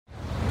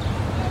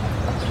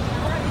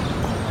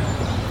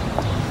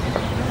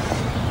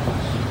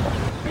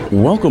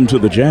Welcome to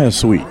the Jazz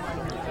Suite.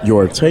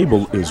 Your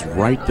table is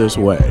right this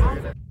way.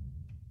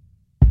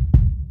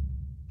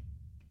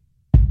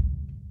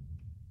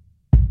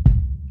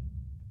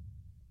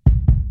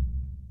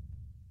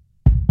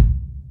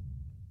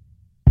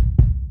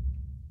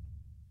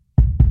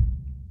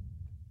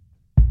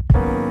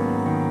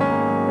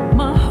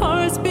 My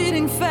heart's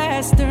beating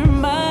faster,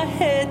 my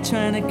head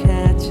trying to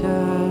catch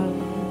up.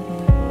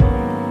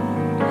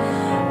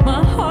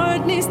 My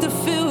heart needs to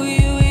feel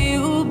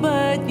you,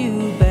 but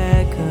you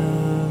back up.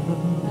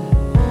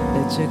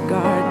 Let your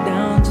guard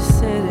down, just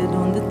set it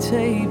on the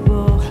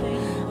table.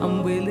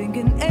 I'm willing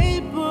and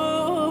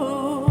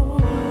able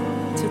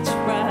to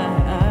try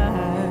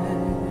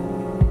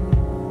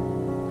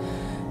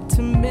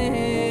to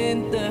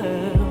mend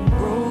the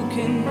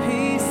broken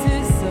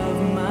pieces of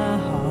my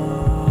heart.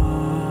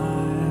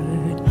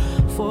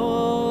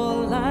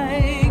 Fall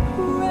like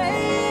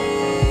raindrops.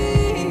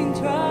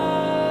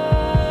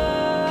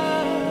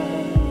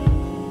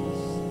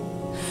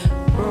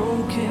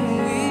 Broken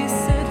we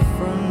said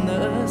from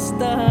the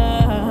start,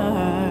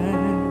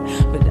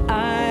 but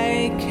I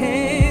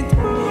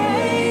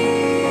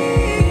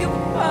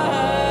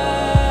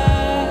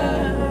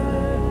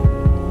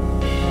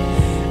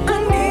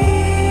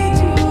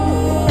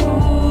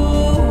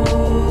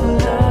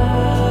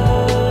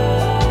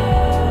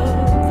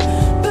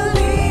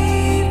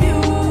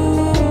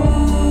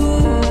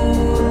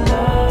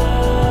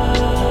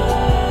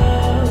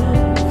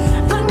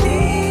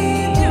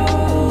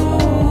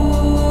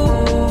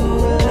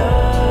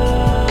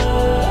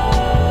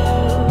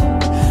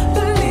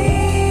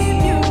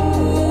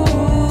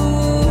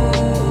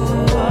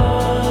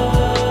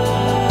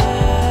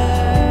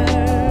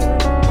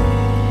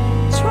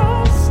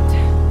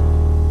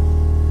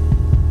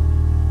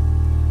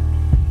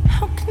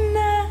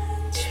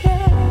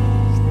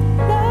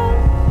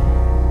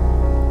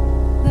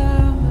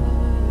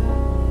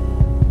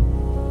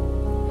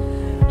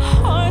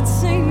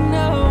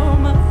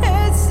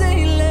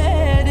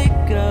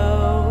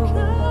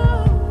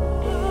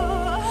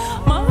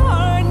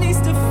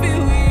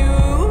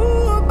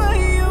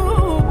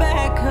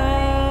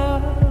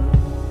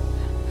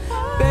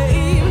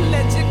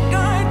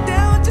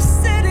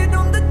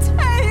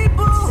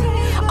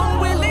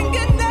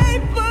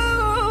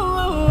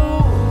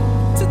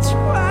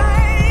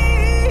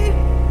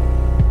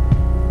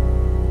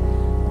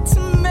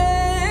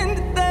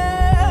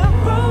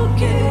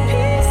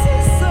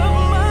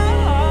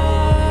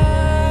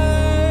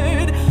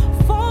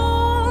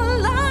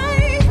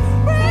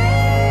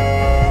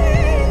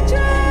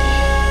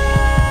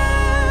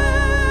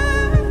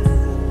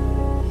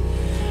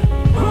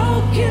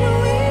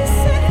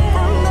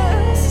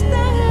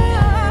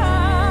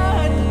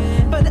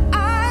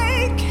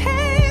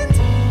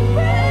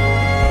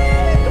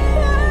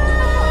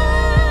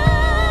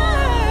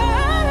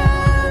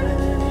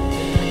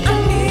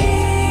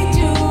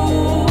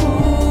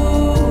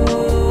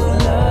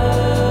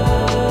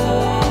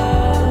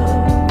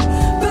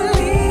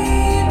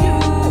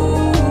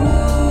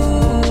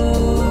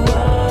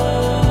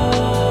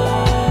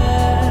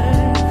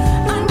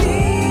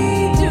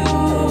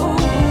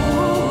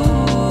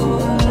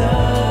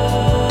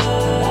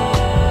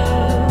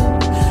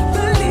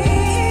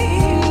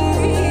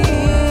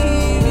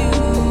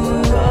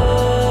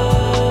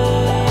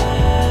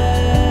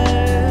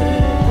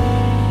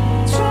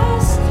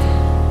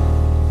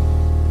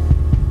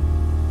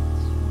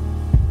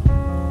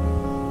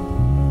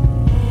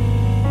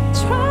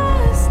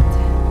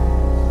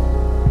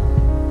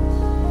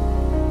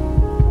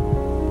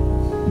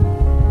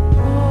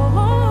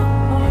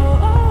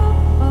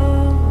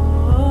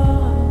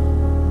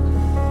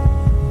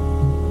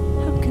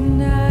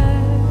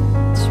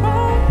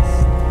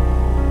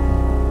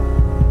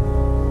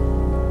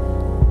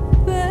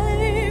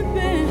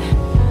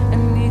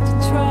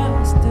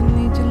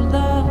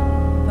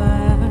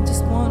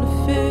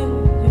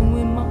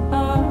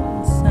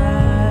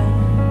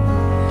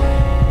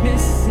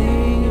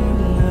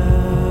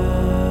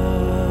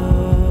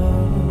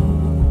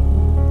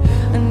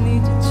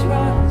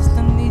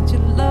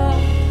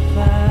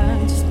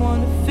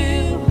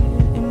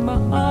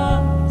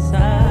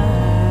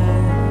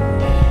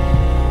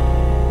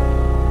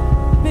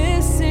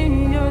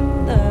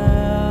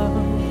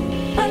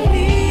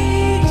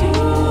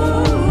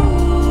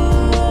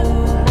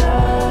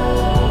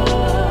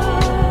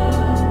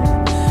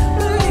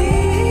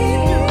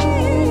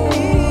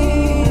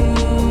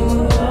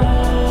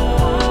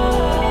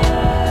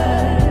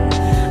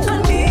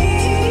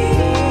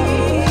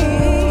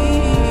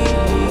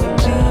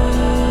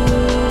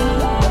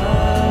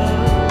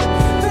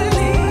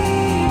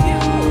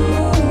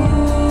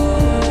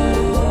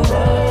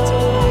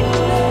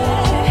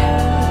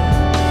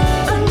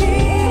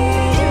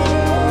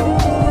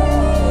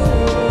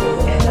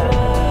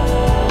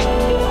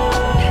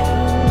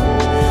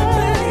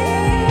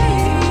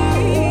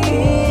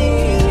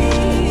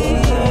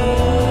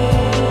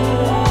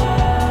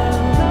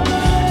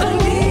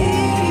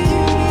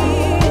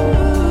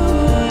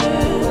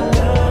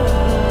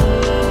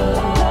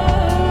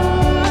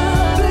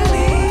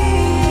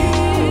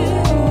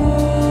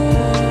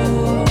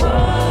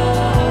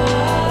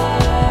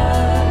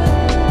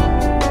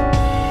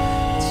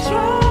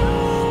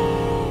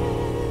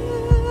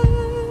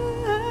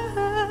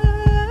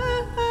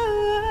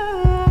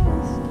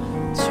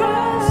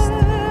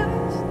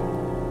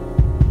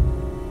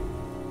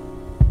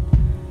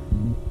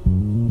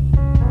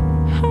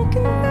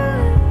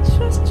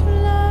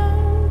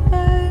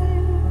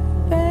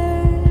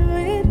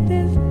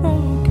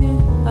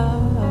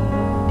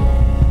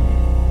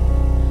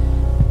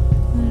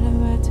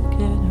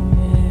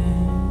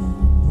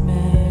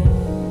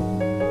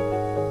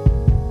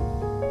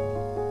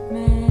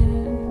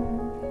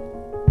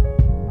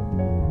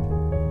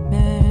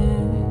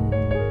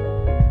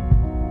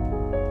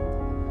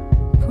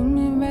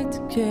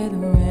together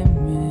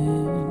and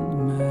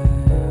mend my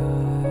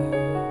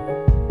heart.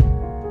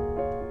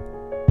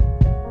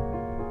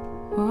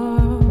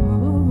 Oh,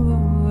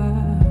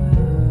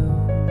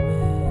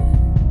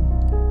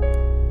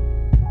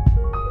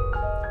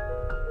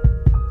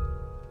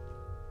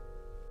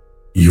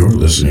 You're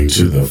listening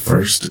to the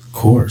first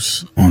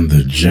course on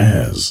the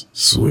Jazz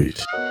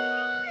Suite.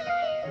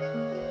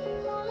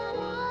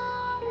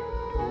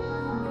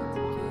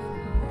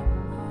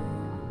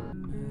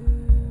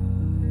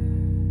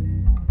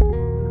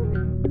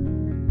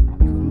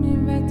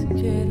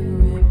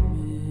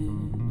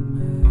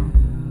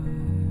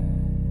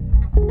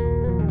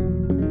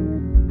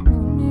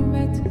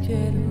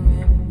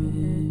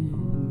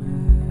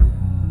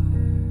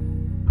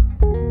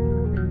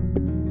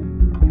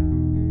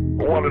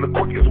 One of the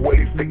quickest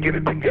ways to get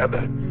it together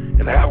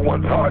and have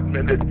one's heart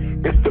mended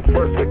is to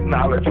first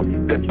acknowledge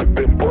that you've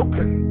been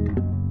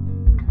broken.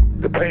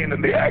 The pain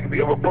and the agony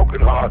of a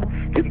broken heart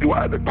can do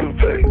either two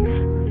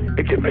things.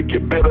 It can make you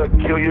bitter,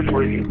 kill your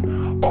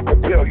dream, or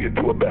propel you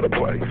to a better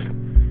place.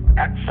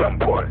 At some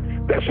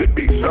point, there should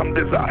be some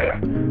desire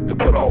to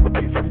put all the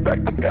pieces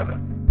back together.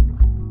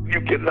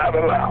 You cannot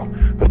allow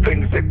the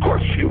things that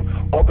crushed you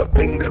or the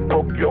thing that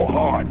broke your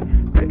heart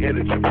to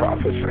edit your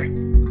prophecy.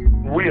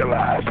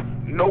 Realize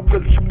no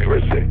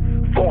conspiracy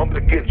formed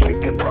against you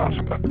can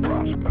prosper.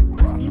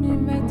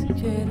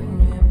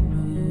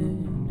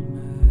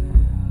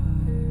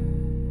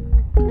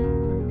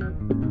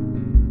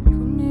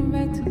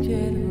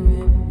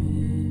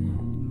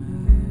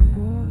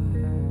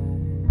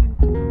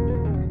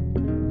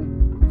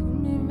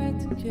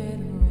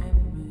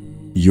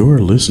 You're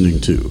listening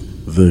to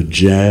the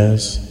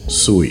Jazz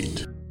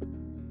Suite.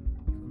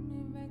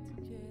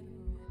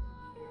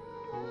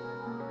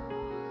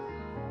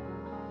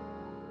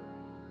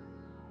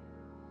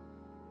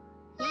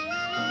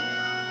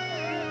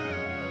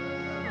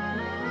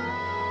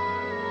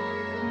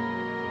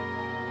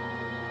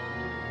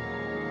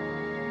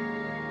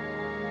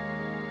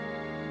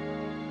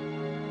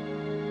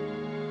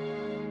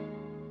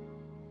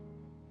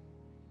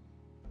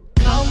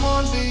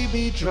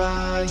 Baby,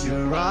 dry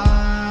your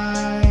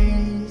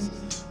eyes,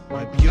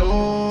 wipe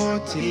your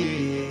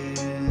tears.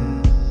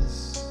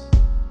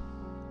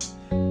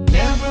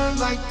 Never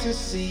like to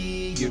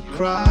see you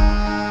cry.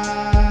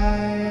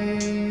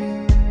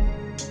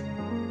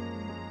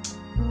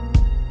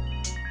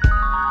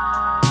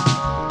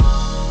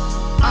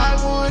 I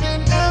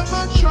wouldn't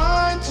ever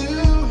try to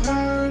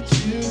hurt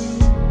you.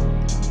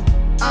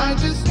 I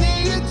just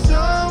needed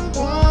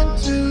someone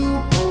to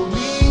hold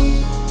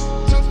me,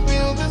 to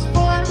feel this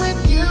void when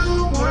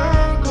you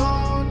were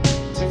gone,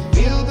 to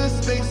feel the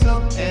space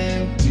of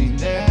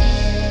emptiness.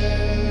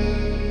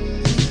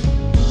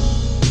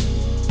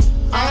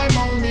 I'm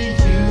only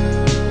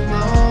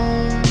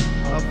human,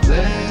 of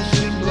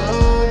flesh and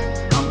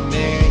blood I'm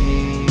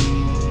made.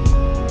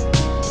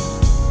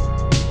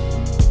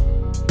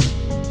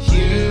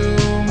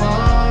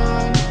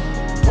 Human,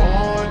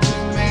 born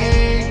to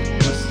make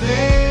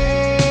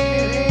mistakes.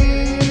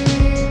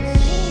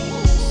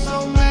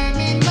 So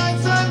many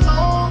nights I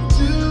long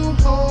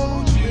to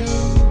hold you.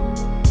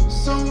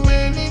 So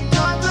many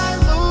times I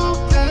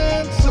looked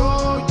and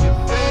saw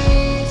your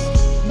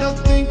face.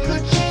 Nothing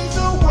could change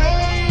the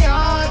way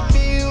I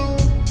feel.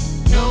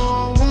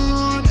 No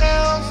one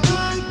else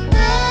could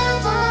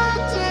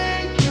ever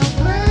take your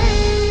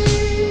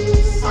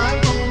place.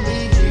 I'm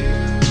only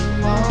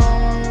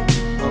human,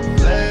 of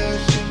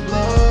flesh and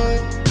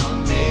blood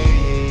I'm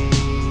made.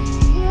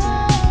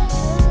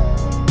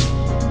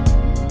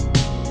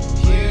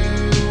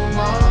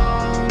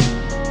 Human,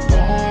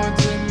 born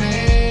to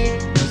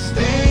make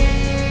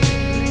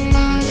mistakes. I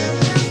am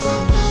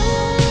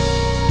human.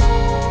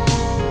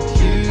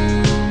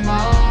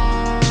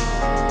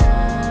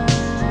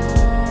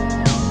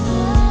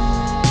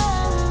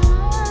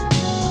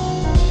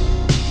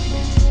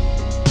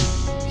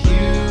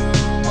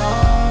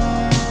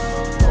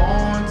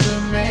 Born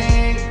to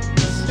make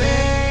mistakes.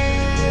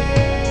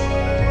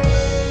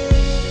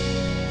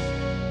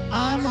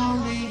 I'm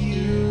only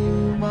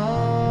human.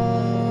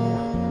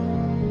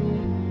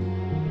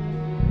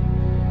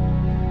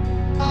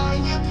 I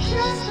am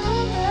just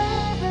a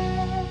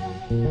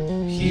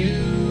man.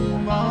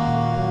 Human,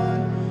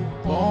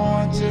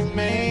 born to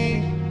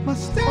make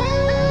mistakes.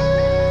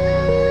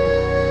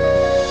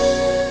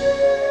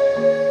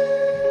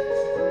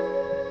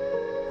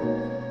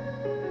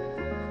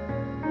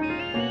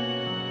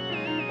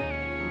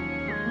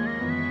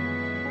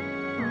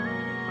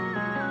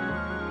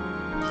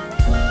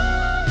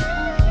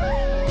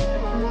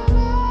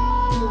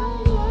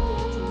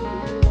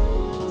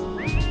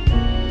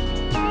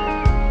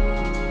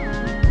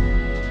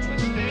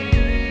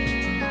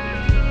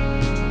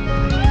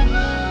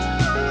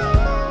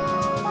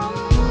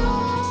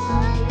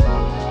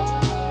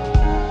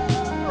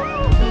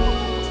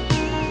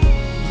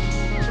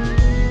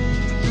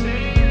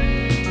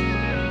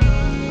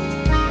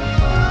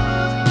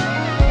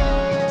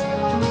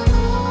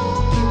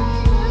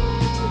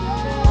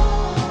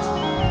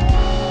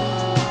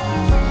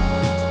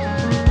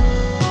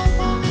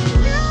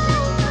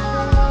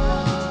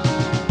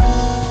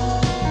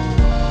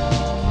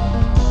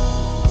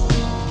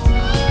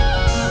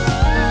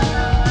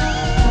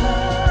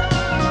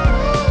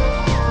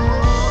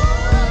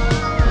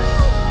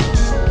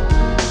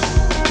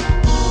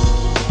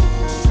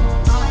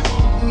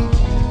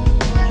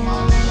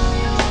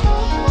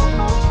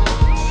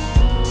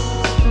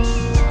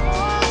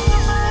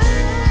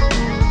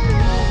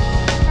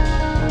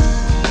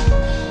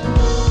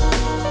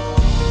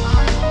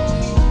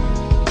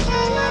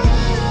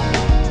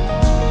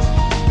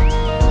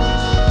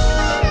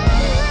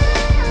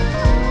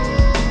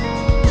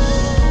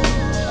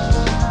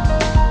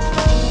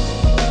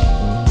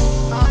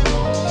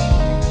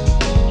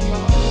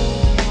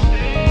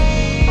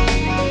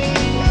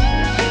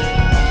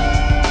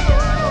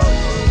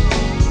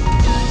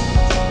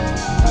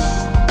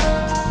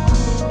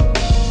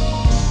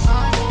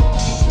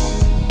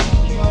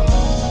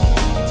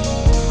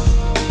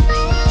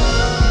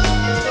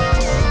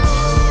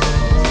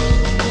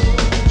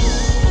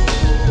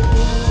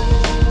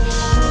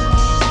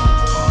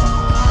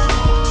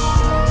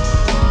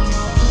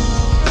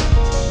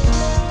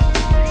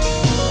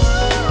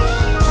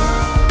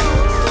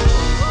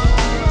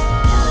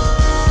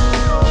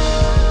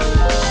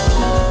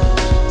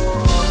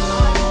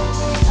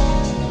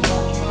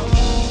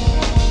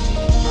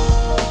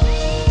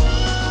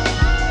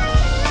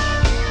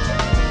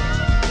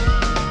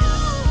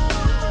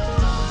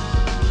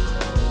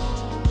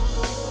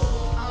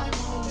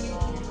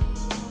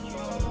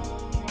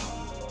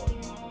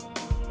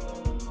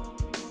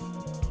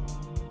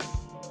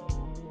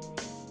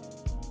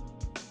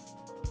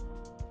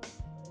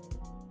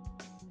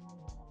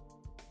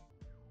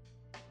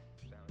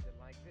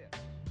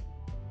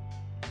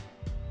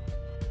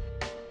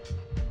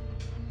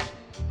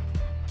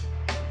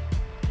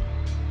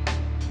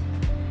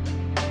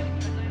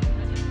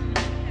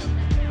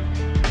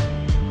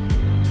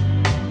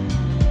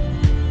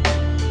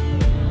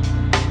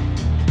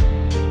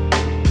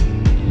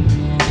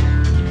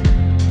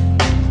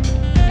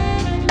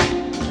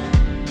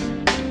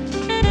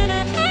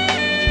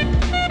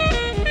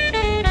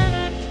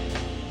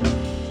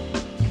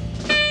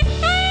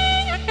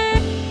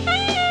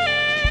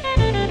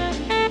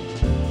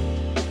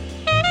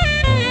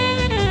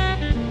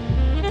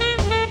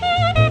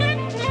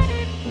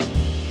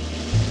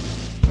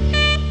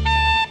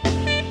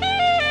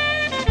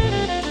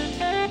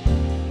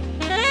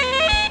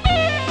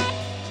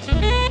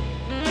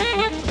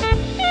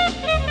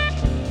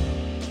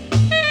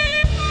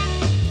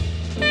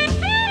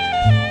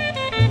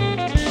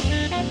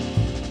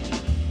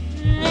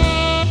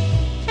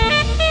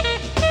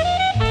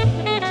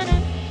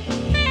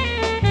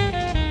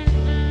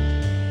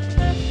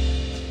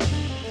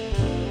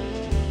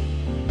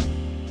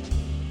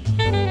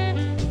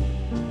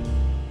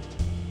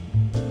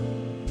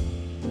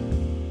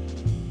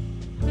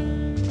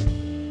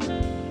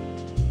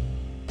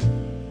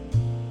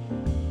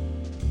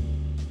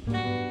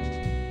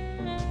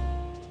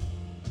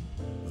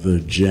 The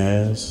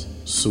Jazz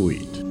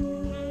Suite.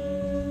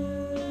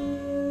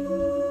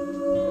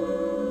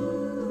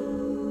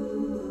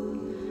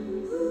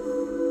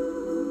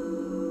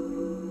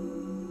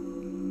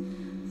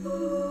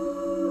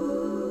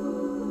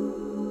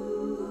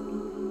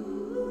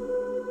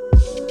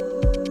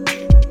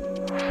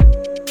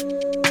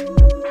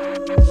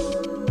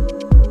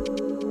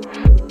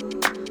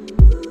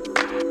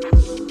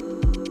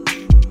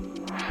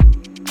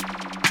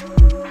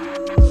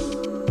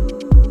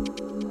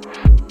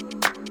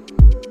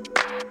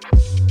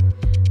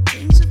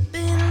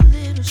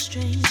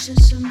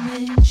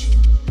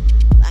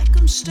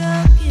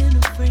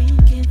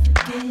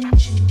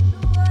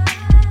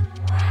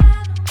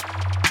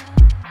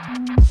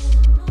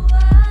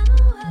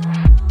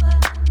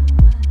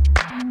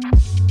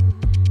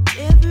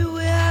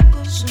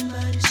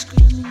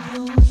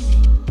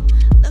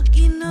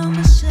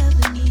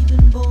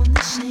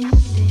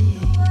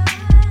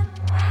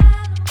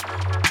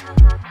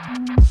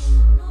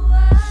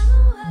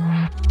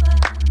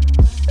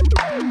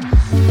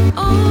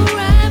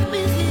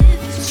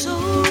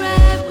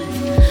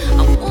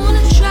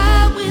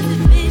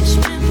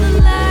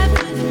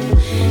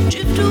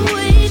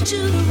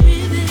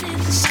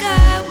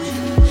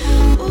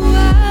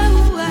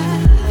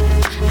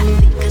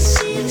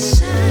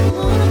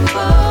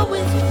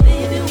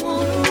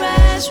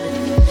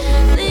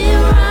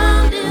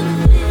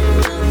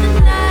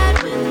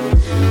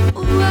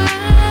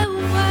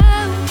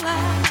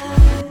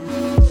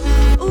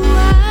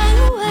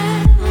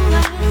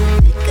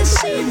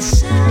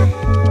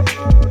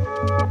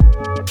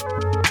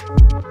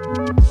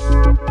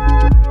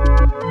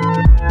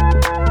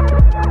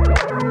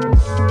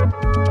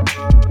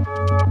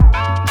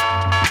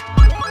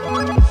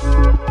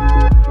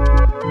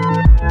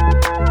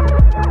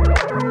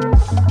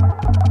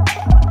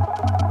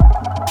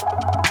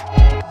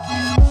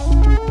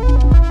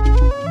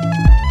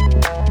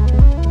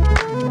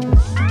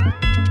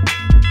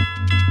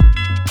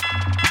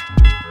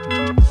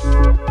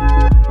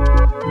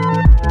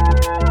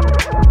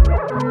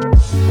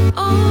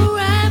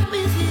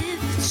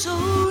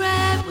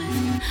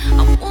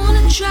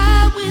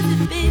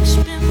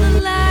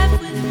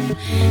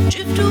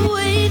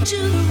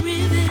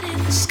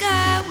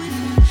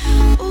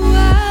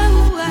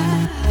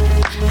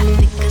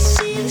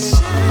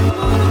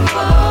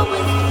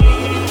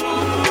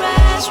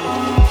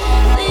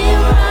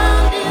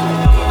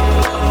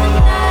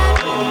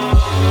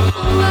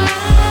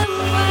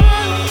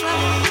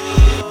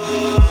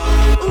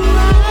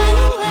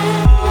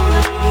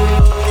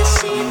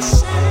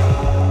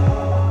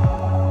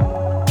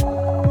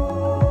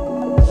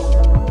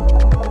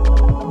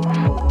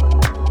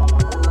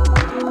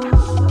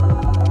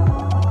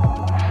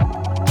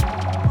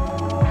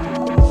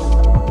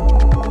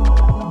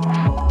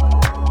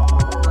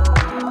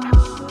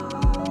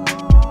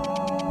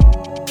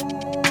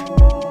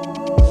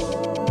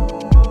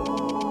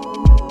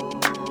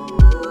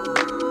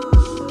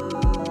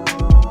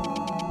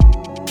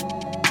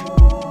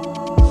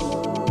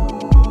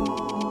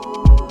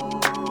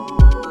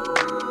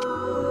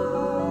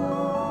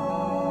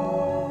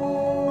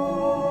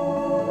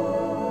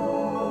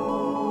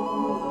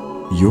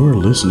 You're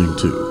listening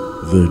to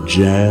The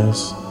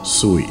Jazz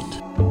Suite.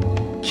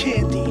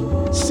 Candy,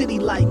 City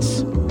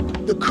Lights,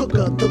 The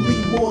Cooker, The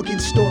Lee Morgan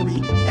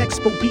Story,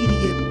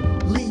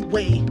 Expobedient,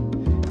 Leeway,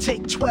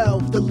 Take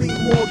 12, The Lee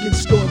Morgan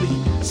Story,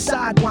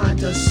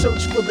 Sidewinder,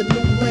 Search for the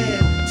New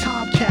Land,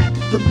 Tomcat,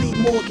 The Lee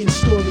Morgan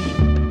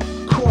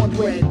Story,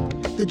 Cornbread,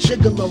 The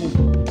Gigolo,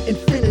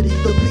 Infinity,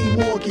 The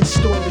Lee Morgan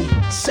Story,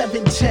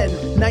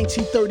 710,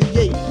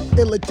 1938,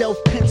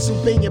 Philadelphia,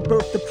 Pennsylvania,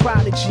 birthed the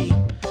prodigy.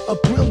 A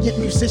brilliant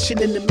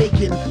musician in the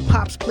making,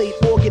 Pops played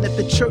organ at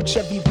the church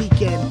every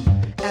weekend.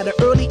 At an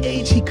early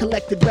age, he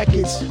collected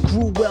records,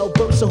 grew well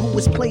versed who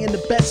was playing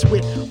the best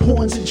with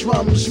horns and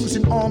drums,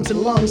 using arms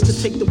and lungs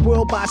to take the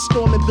world by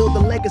storm and build a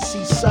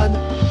legacy, son.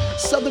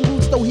 Southern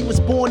roots, though he was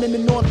born in the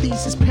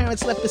Northeast, his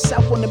parents left the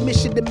South on a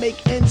mission to make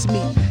ends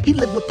meet. He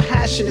lived with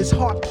passion, his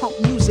heart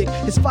pumped music.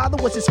 His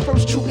father was his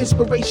first true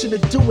inspiration to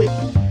do it.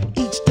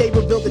 Each day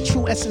revealed the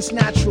true essence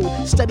natural.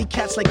 Study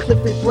cats like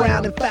Clifford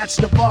Brown and Fats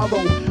Navarro.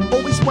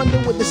 Always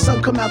wonder would the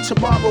sun come out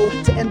tomorrow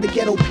to end the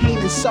ghetto pain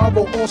and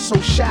sorrow. Also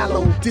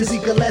shallow. Dizzy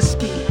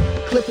Gillespie,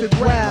 Clifford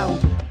Brown,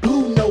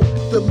 Blue Note,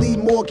 The Lee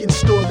Morgan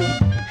Story,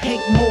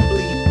 Hank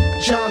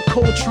Mobley, John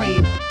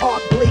Coltrane,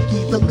 Art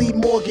Blakey, The Lee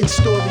Morgan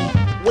Story,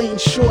 Wayne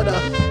Shorter,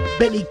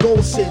 Benny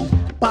Golson,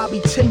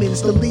 Bobby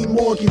Timmons, The Lee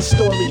Morgan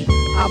Story,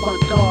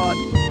 Avant-Garde,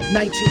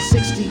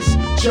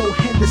 1960s, Joe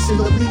Henderson,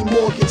 The Lee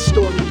Morgan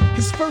Story.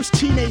 His first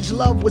teenage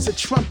love was a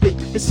trumpet.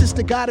 His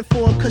sister got it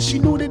for him cause she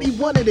knew that he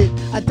wanted it.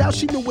 I doubt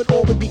she knew what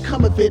all would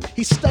become of it.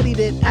 He studied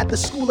it at the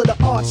School of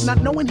the Arts,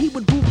 not knowing he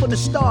would do from the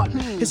start.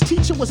 His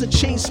teacher was a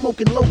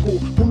chain-smoking local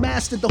who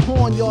mastered the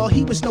horn, y'all.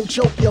 He was no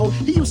joke, yo.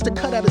 He used to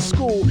cut out of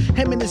school,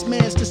 him and his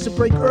mans just to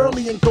break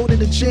early and go to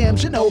the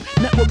jams, you know,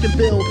 network and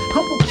build.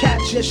 Humble cat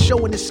just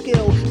showing his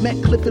skill.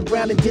 Met Clifford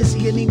Brown and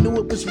Dizzy and he knew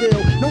it was real.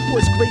 Known for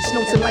his grace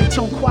notes and light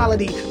tone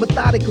quality.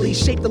 methodically,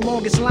 shaped the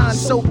longest line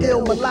so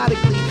ill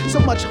melodically. So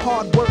much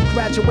hard work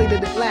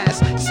graduated at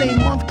last. Same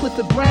month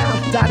Clifford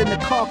Brown died in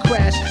a car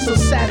crash. So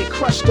sad it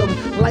crushed him.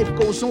 Life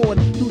goes on.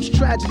 Huge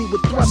tragedy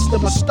would thrust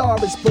him. A star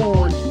is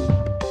born.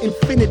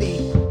 Infinity,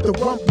 the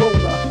rump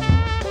roller.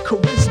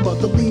 Charisma,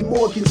 the Lee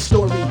Morgan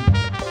story.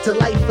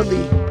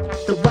 Delightfully,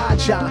 the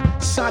Raja.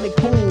 Sonic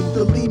Boom,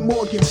 the Lee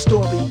Morgan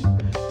story.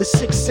 The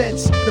Sixth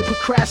Sense, the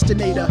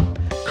Procrastinator.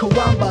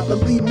 Karamba, the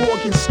Lee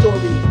Morgan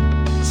story.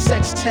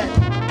 Sextet,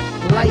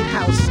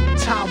 Lighthouse,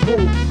 Tabu,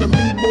 the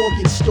Lee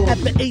Morgan story. At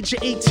the age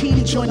of 18,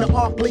 he joined the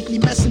Art Blakely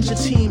Messenger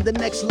team. The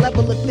next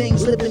level of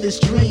things, living his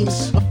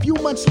dreams. A few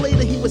months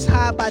later, he was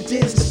hired by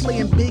Diz to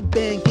playing big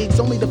band gigs,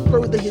 only to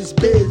further his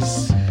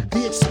biz.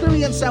 The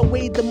experience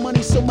outweighed the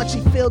money so much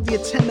he failed to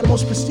attend the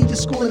most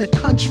prestigious school in the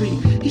country.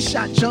 He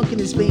shot junk in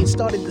his veins,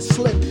 started to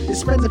slip.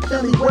 His friends and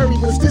family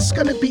worried, was this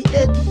gonna be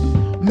it?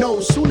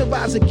 No, soon to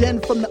rise again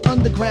from the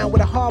underground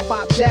with a hard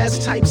bop,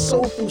 jazz type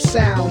soulful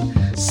sound.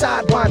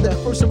 Sidewinder,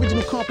 first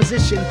original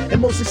composition, and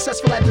most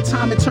successful at the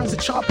time in terms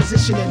of chart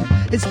positioning.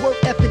 His work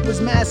ethic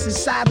was massive.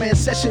 Sideman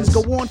sessions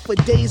go on for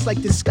days like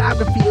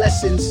discography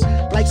lessons.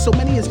 Like so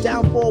many, his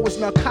downfall was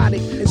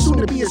narcotic, and soon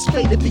to be his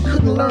fate if he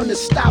couldn't learn to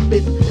stop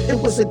it. It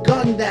was a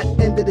gun that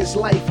ended his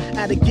life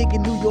at a gig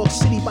in New York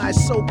City by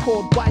his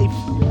so-called wife.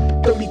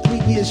 33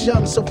 years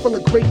young, so full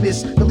of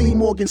greatness. The Lee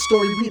Morgan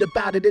story, read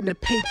about it in the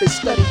papers.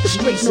 Study the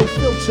straight, no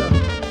filter.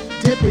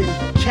 Dipping,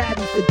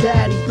 caddy for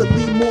daddy. The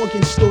Lee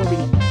Morgan story.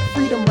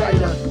 Freedom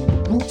writer,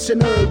 roots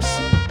and herbs.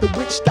 The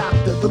witch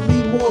doctor, the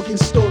Lee Morgan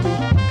story.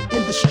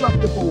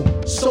 Indestructible,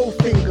 soul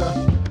finger.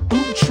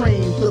 Blue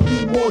train, the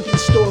Lee Morgan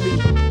story.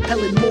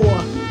 Helen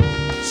Moore,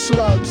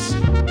 slugs.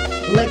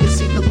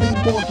 Legacy, the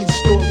Lee Morgan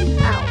story.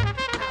 Out.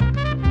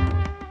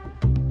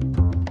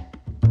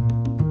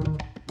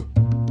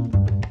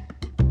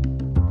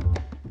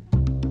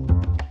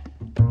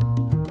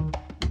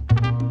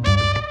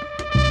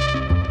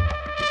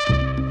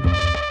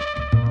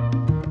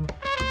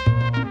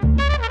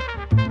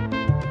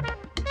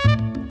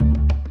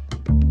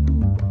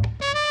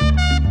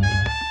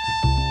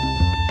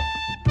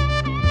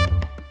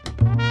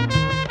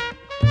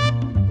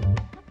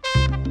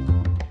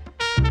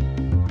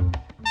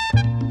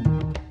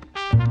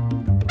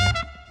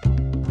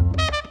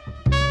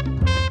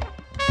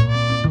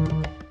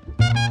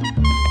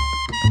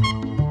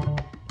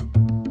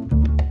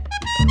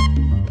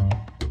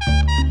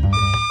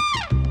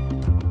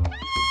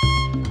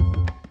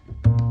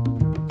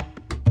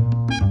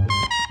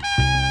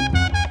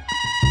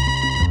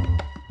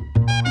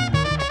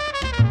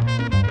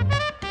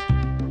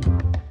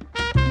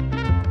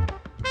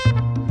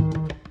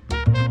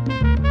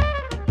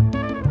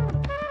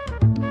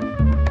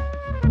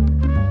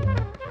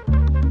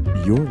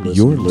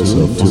 You're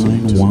listening to the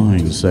Fine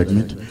Wine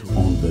segment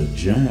on the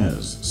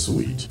Jazz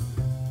Suite.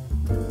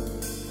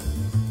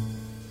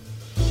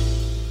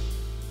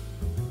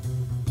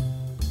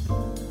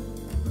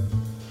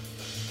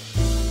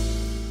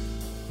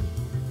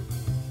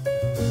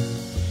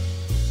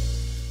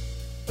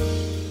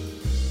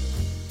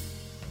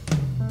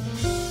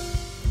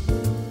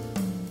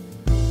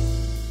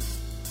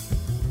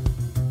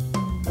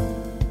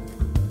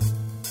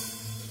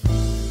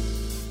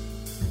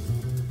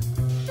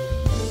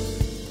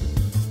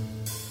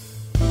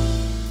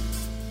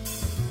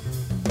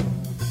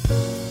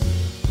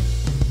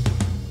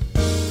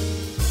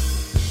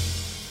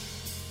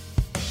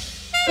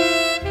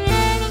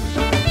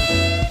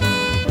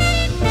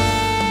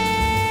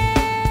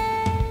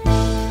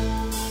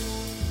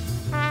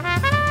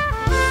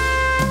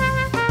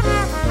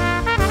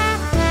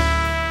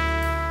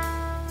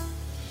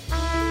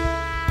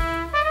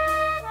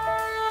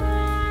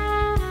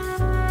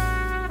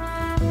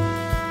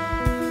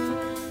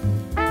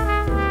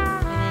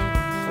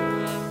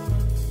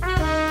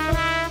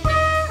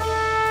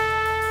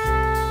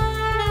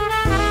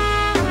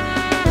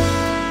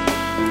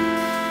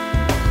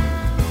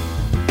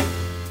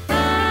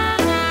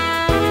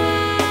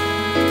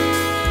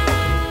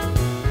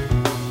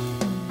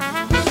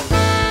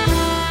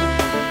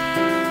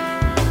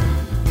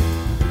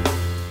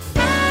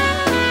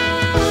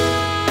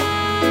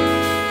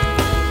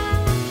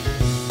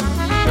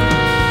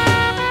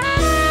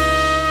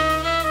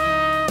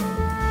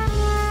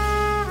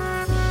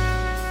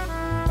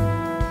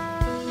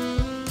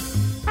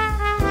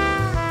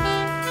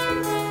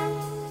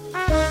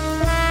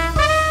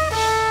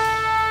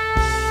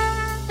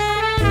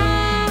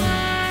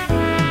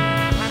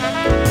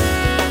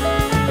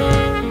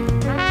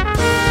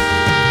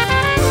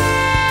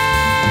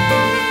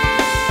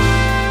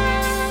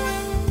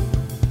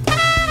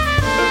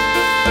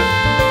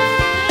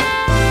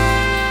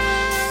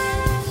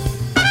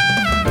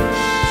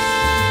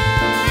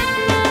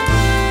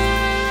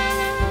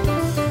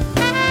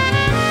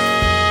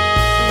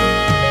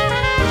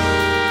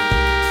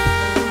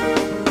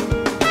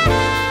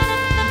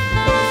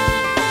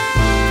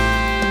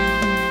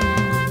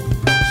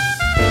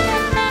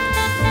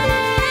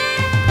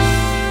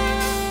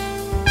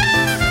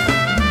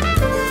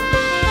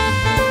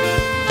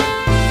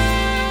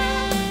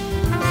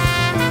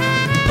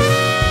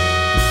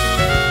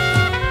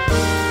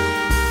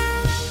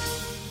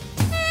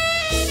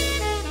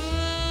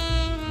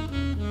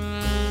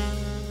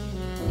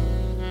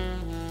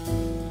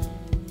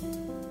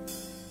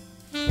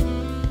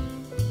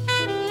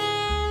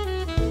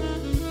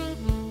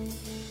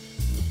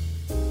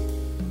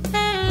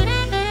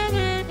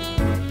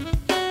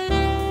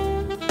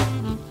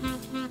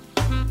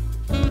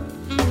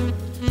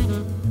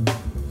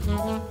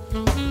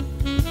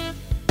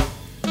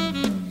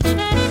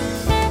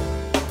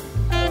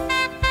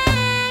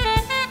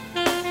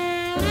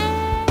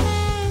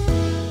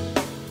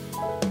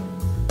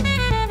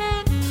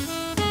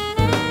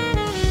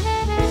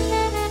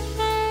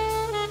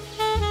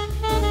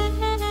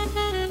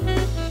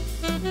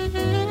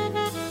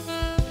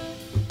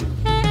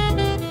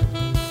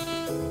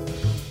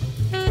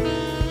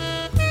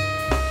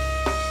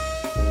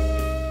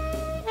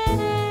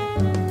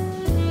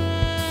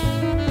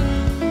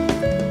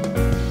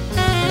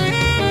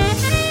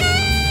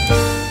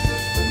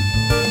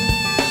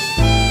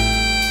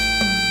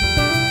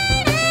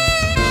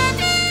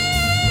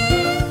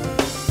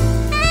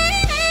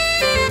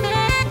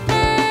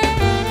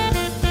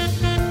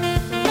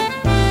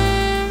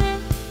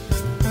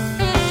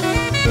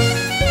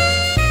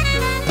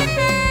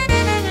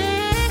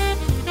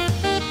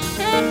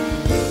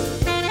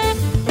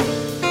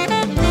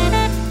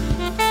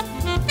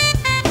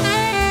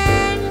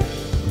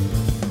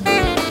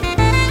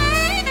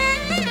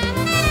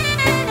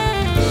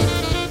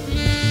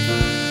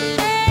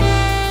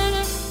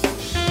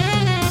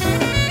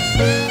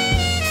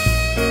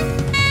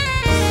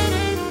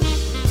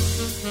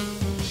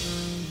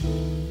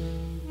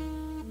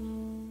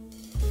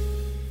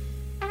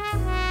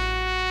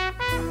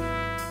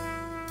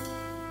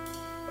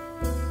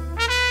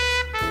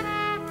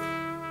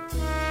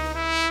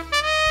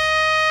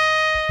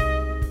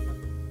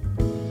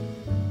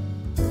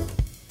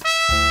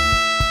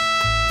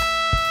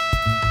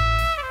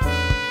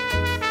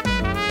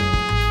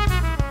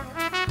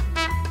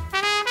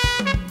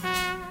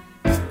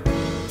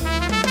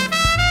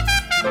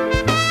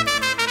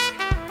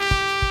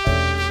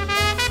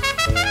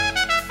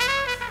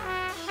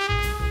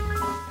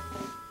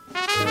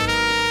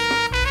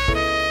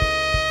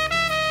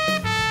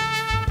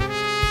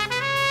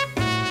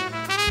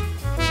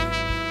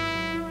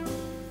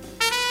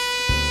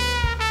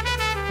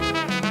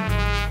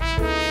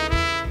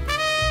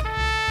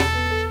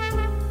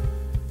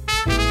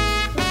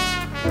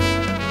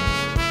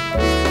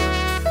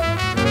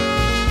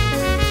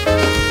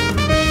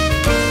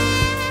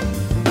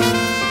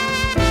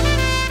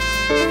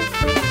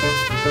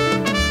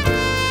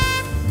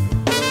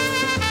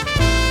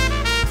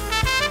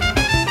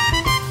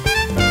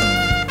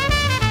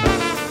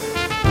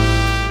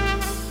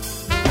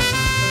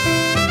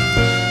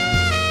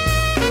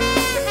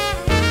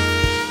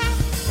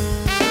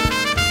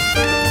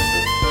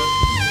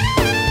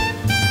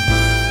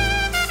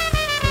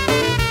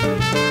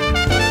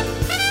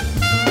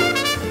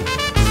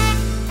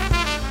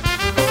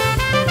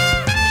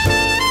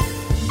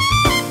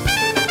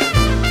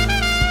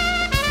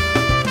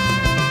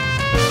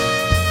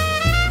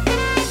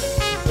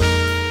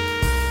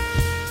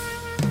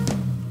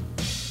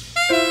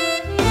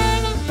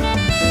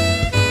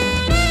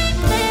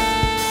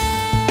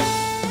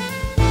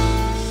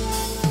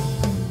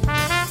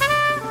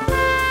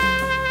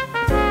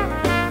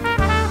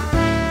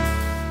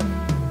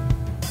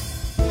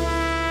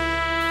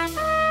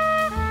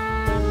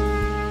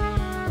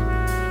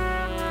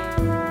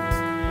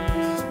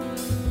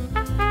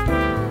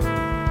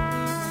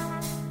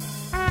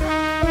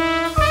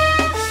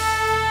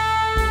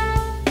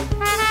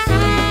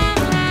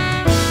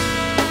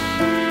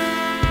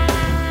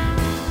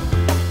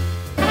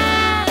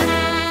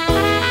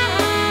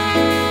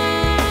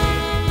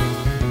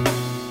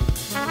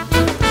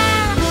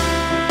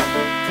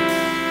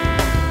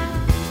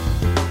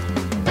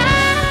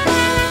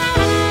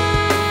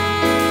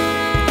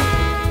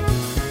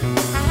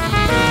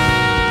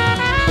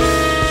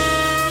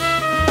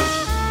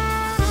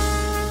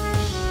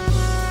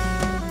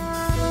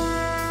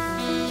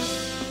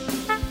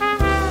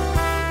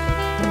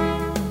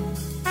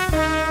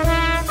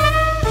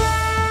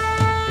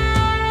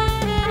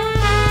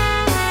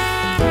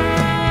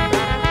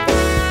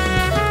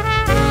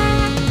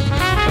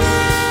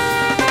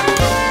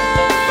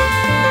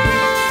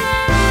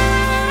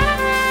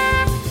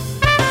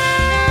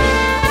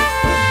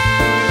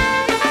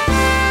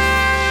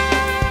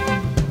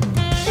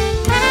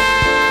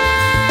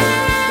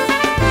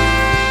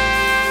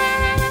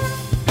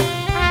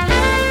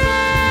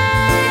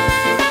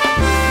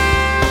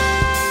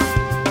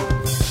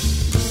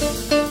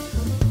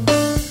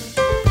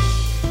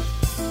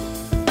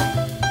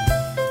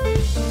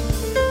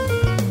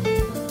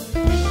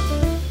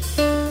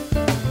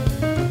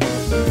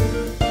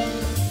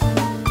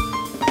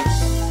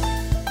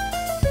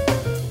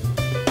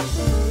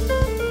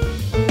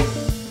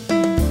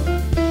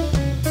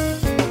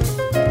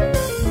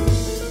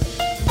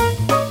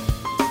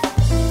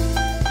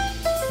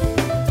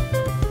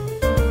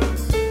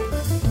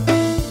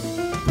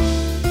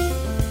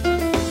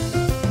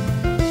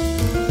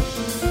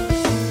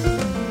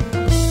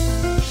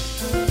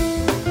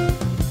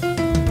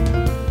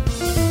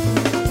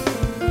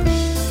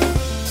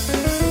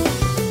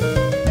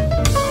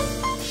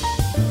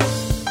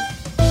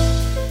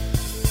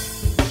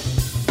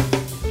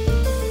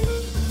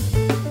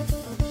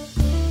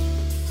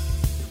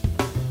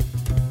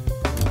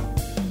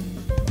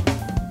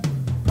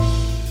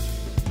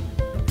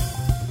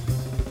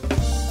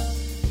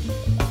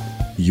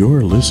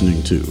 You're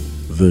listening to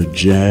The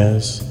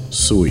Jazz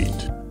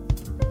Suite.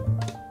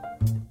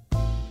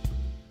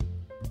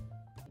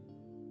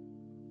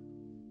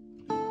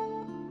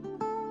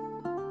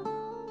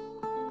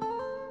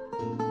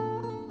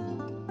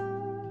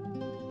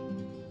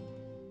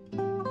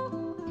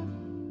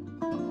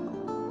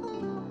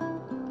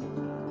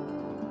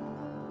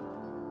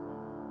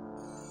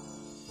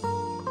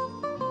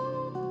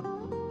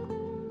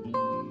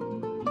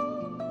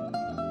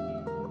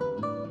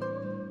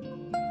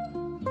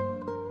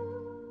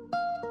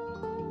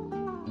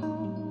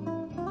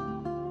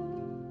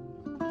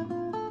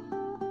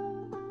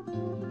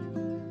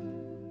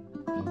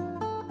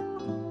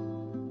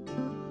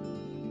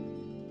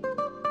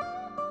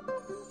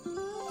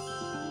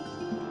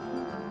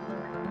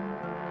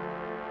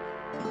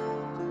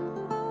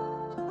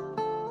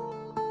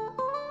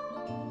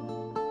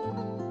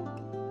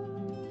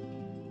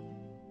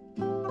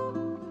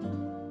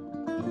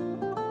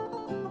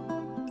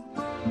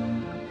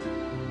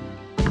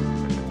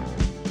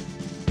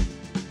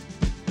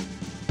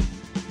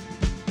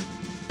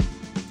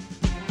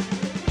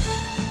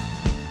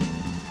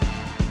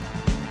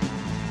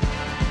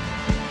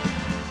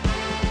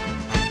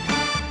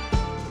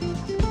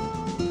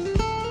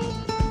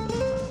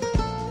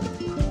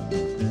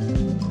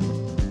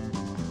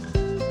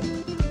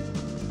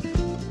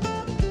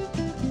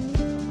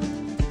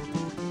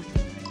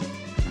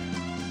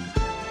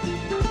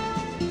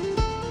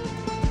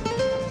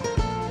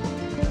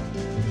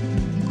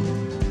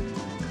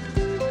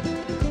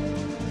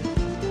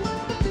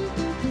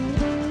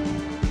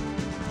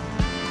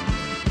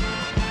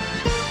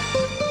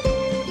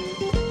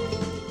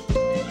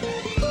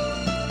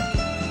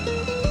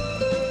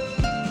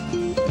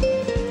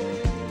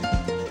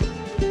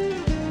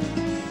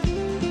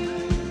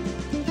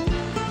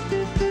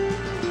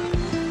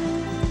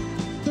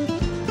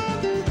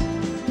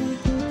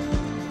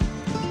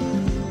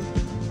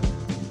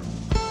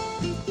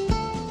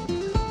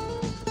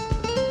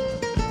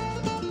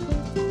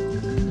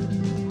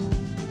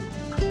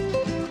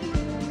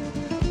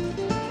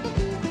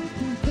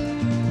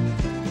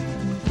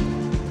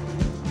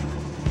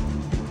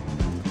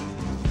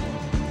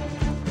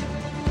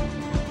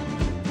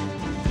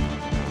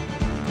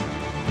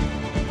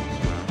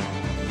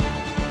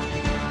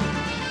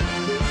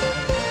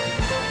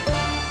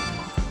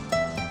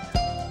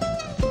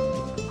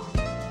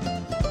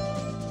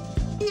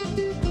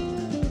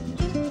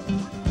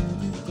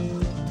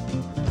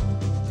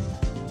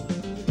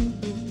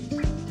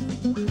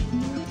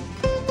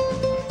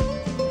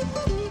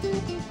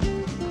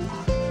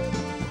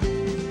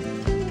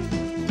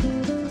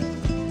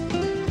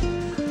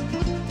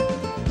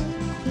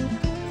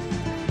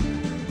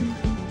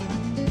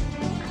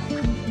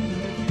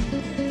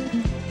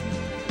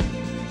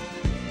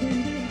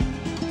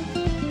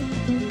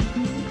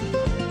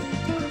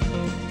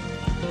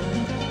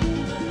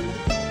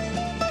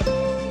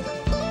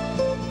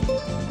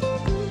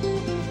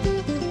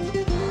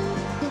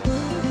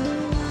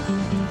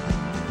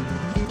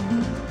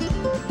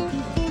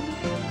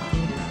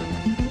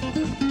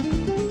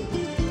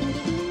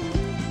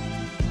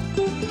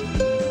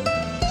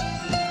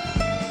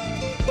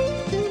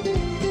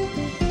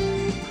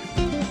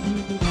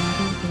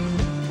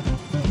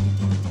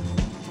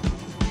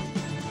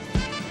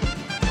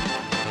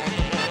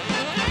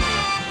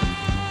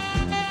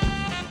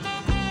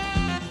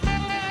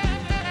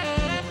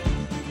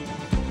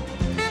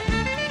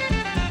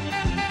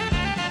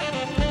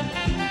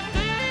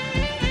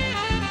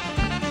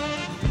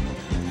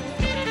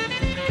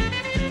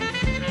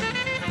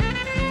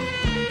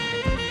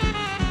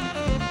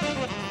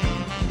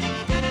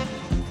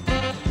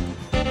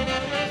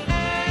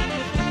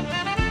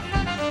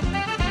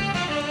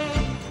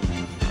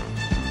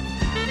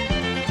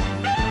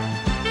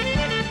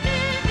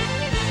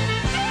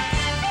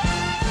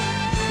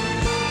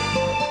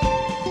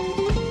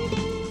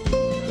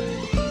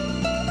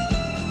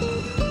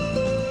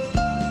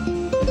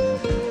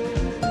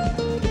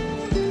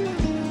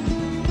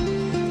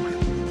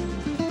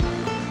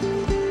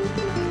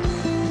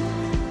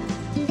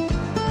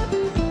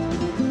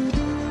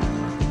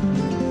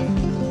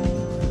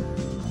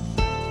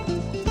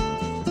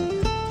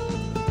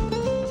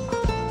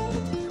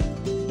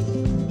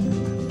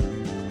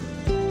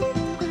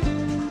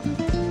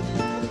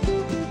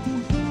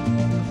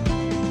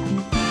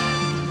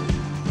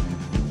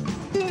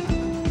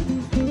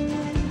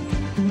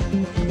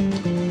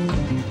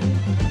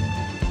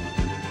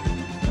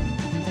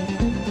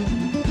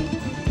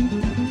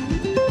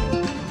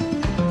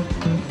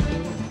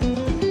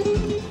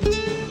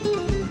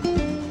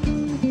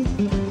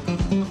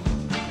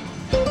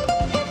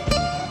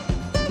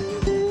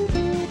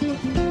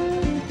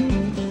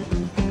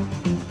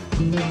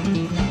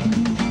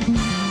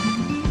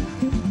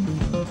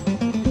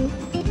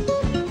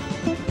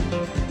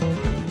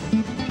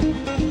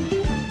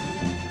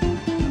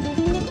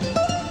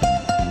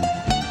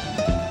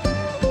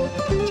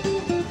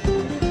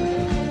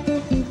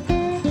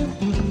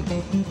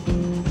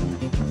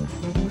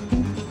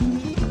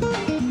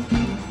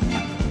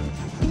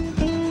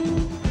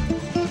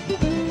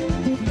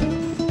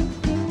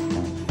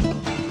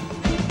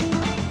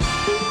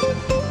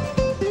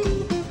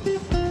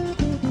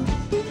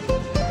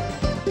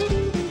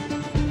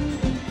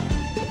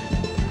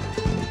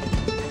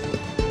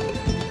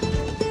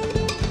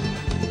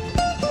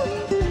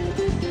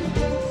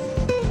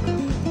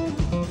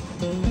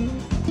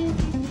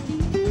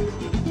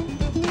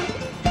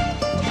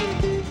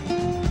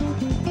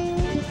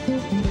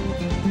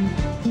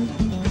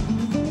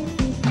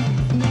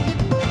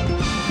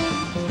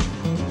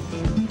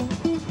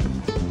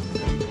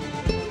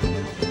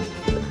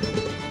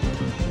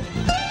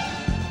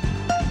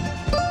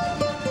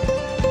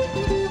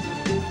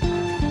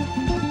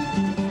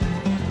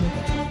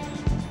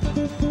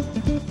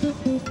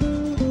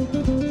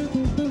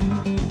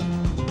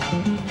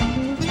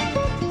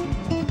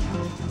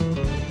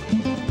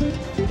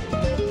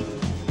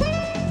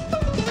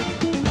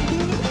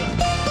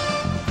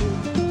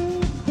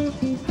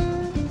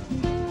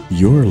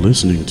 You're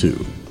listening to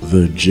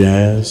The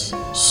Jazz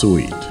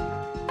Suite.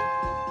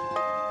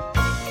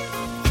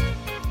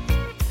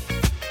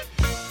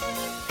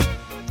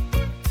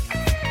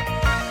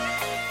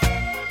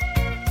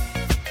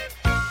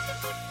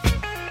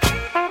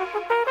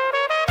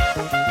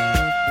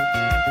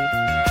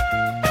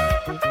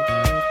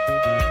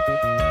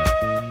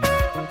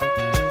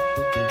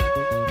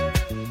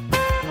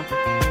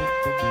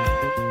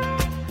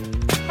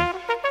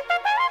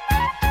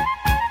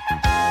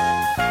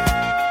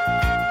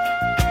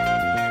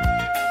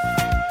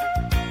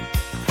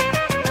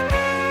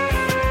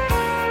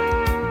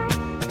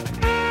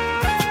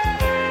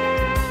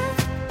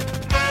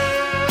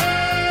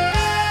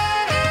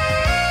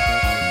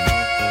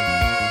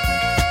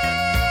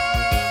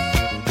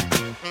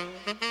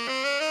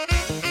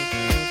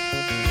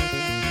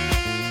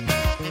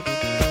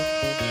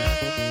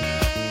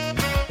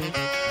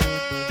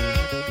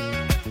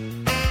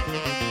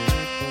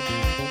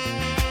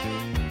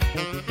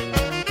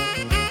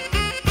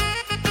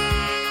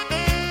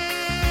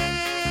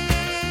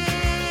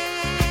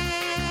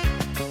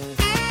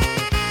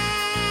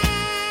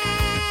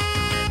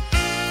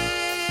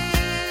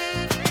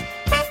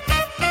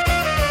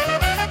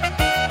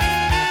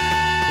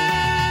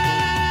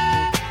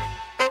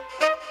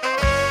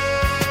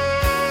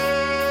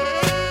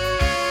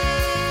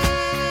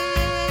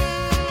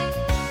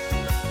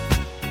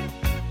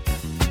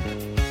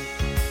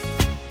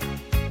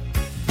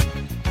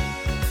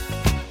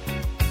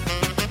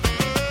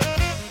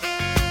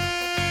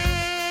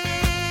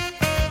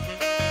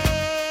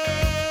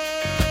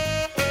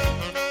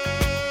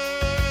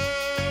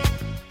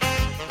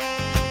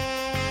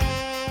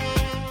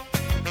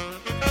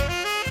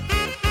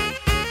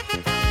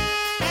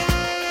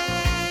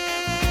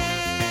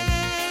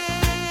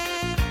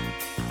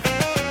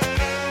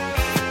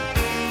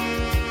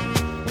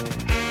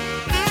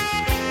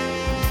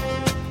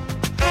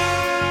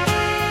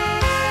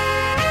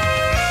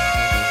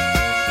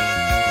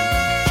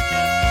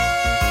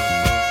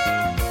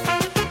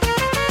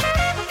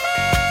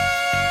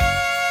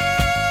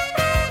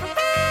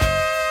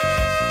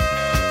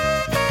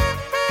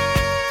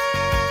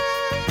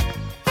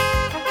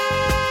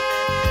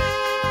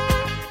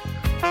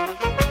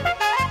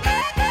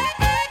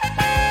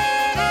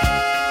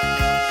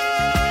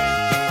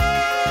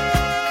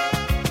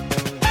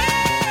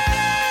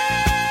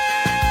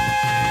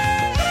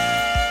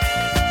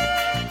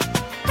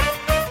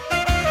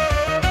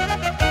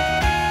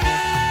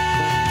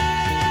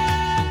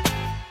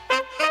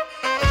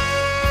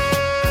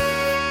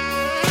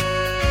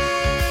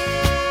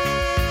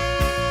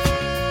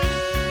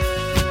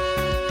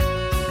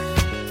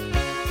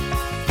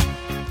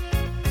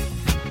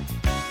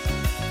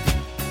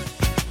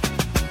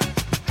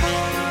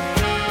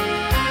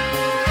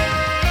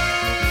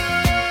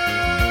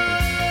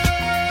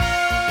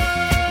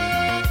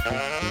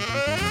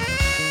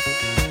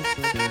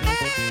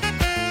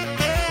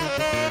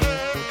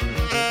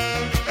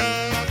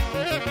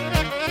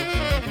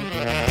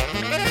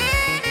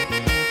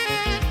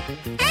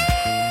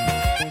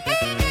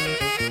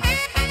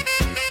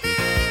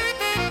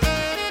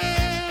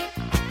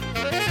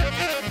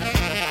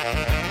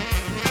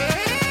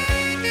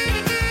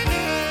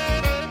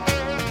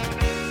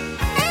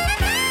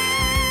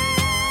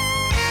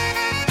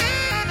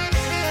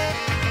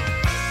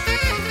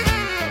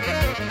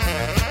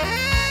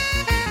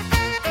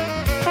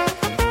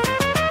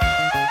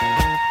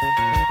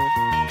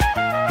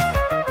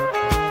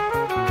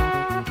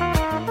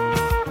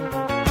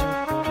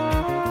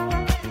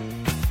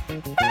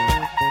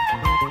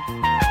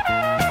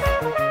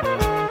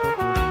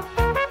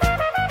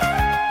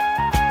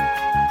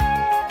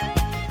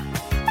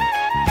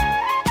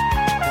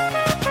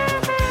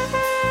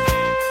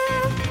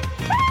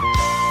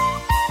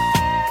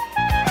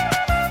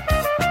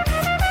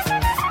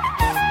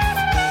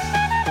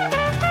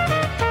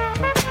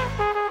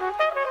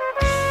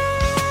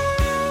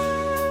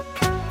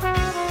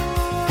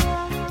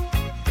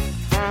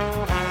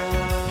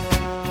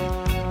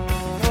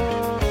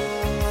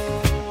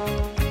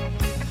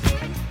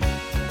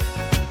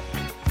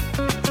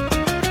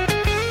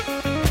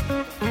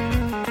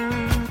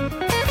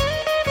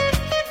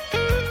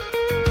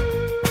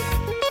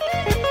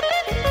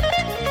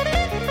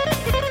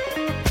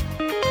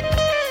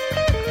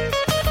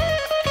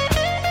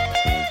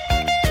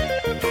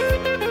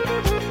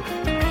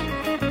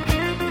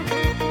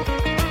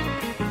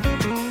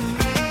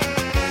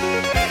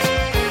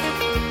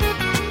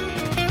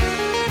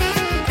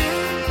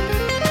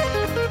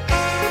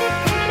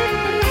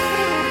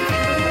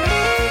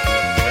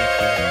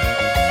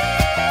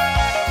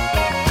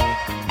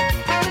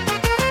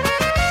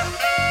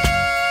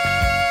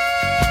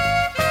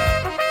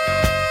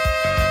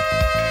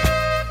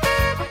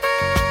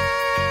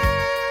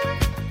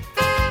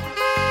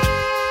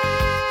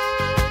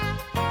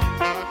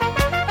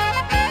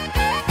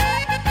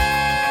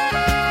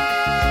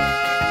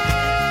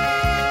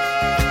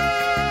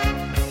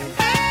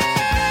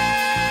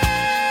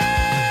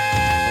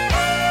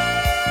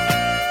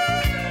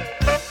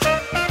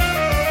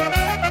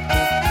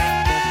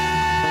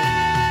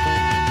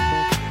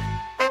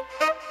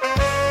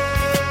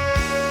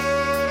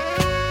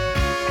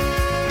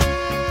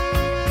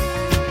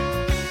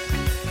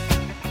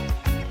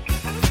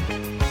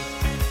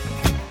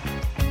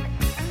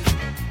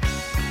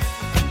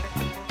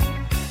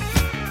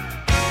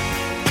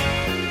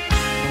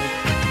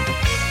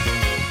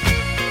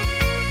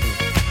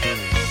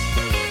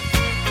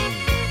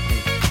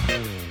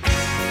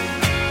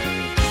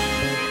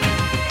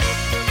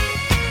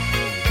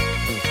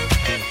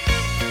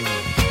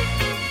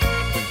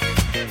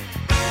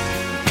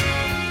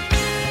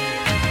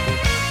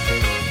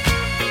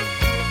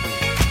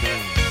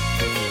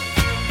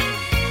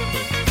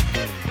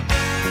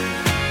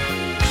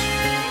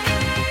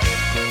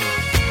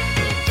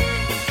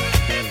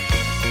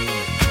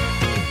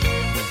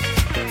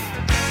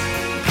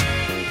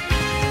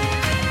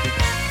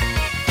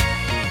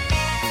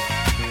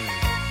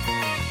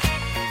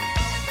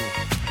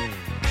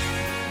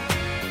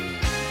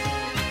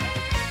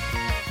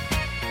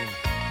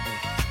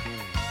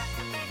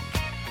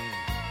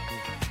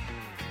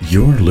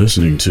 You're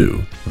listening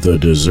to the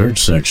dessert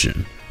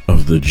section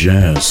of the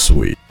Jazz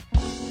Suite.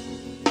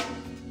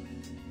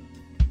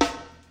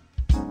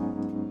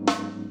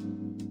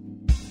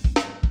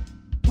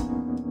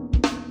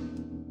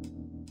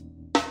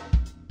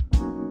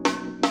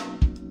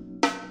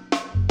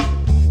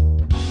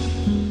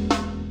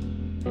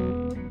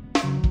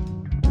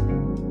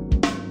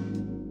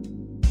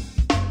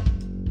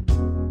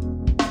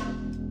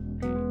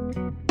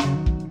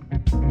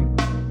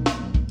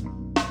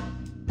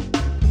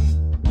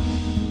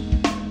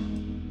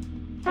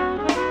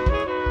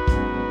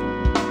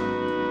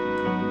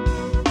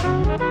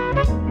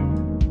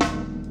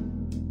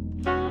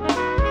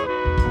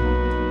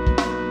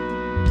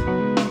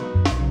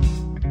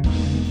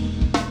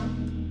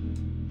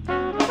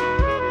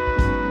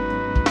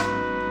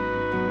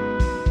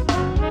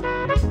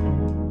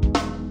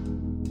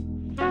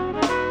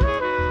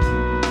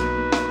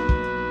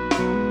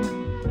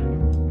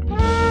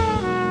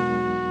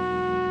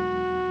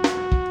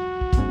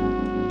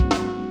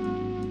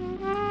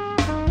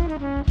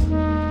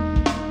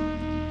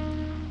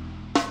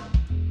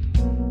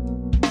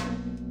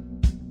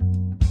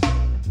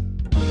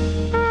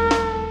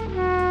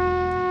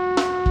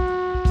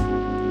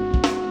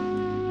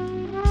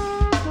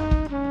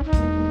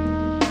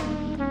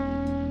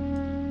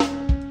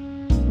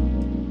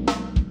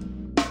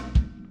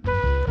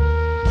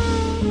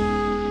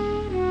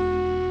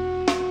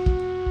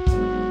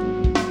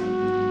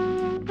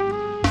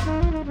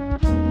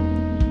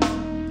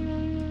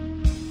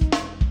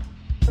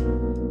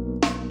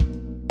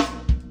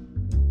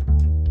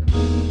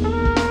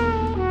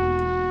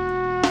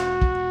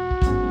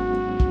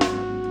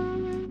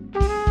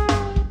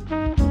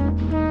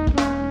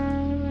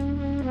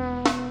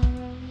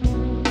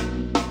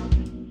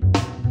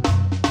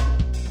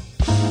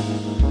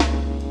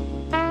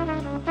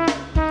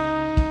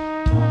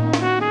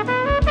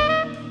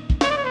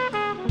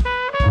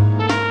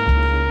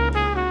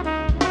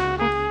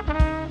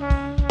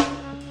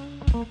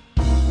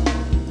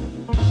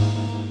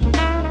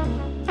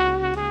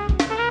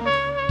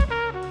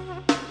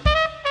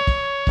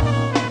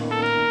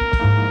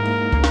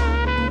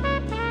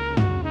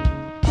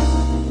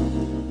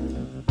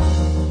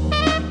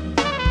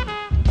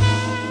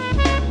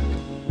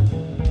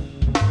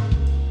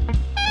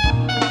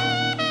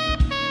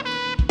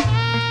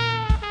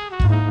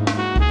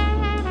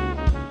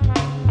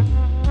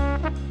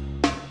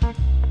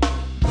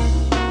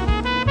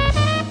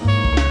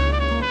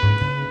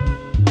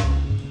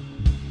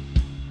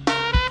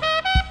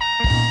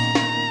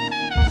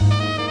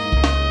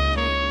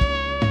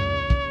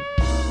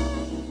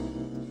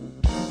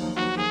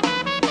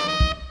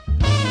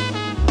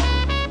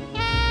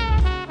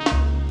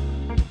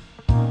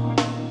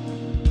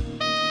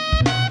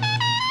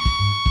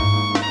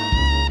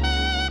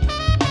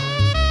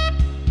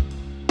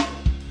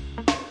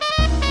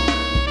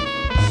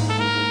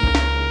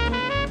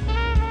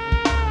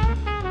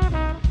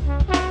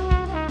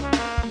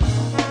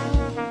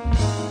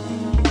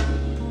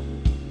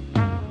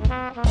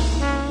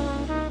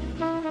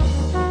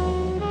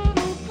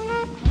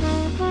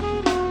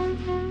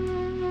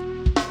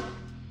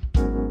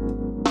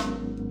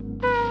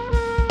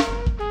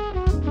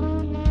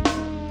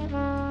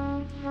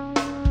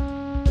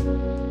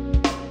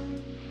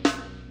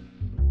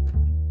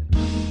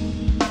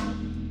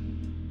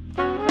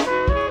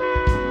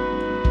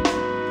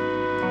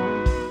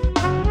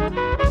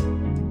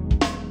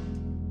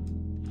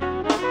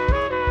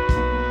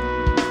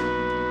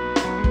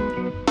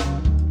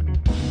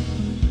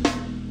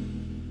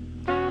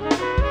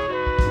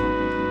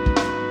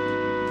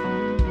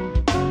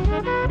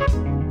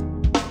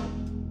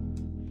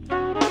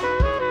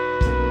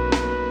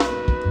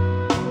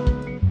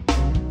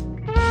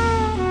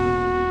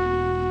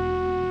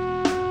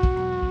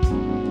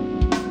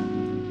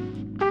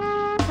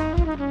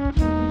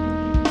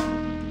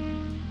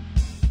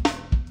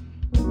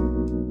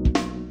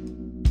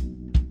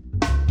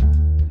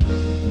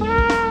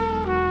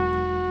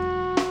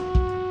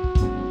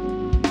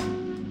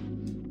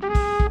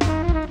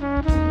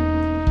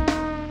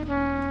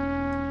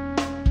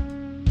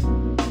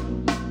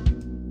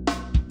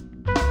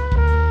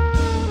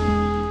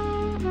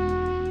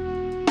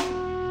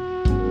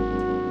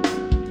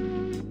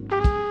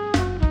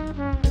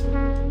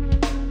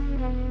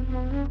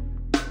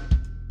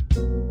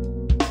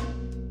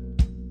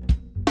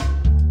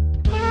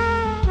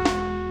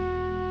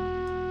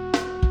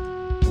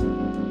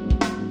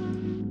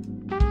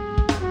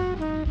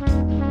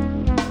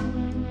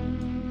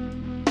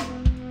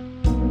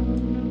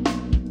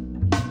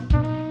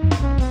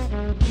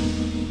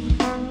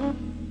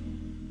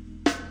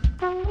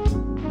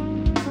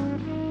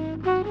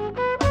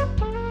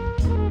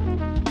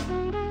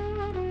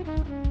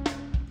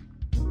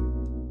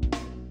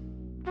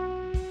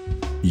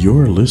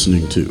 You're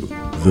listening to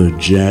The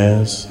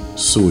Jazz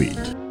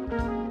Suite.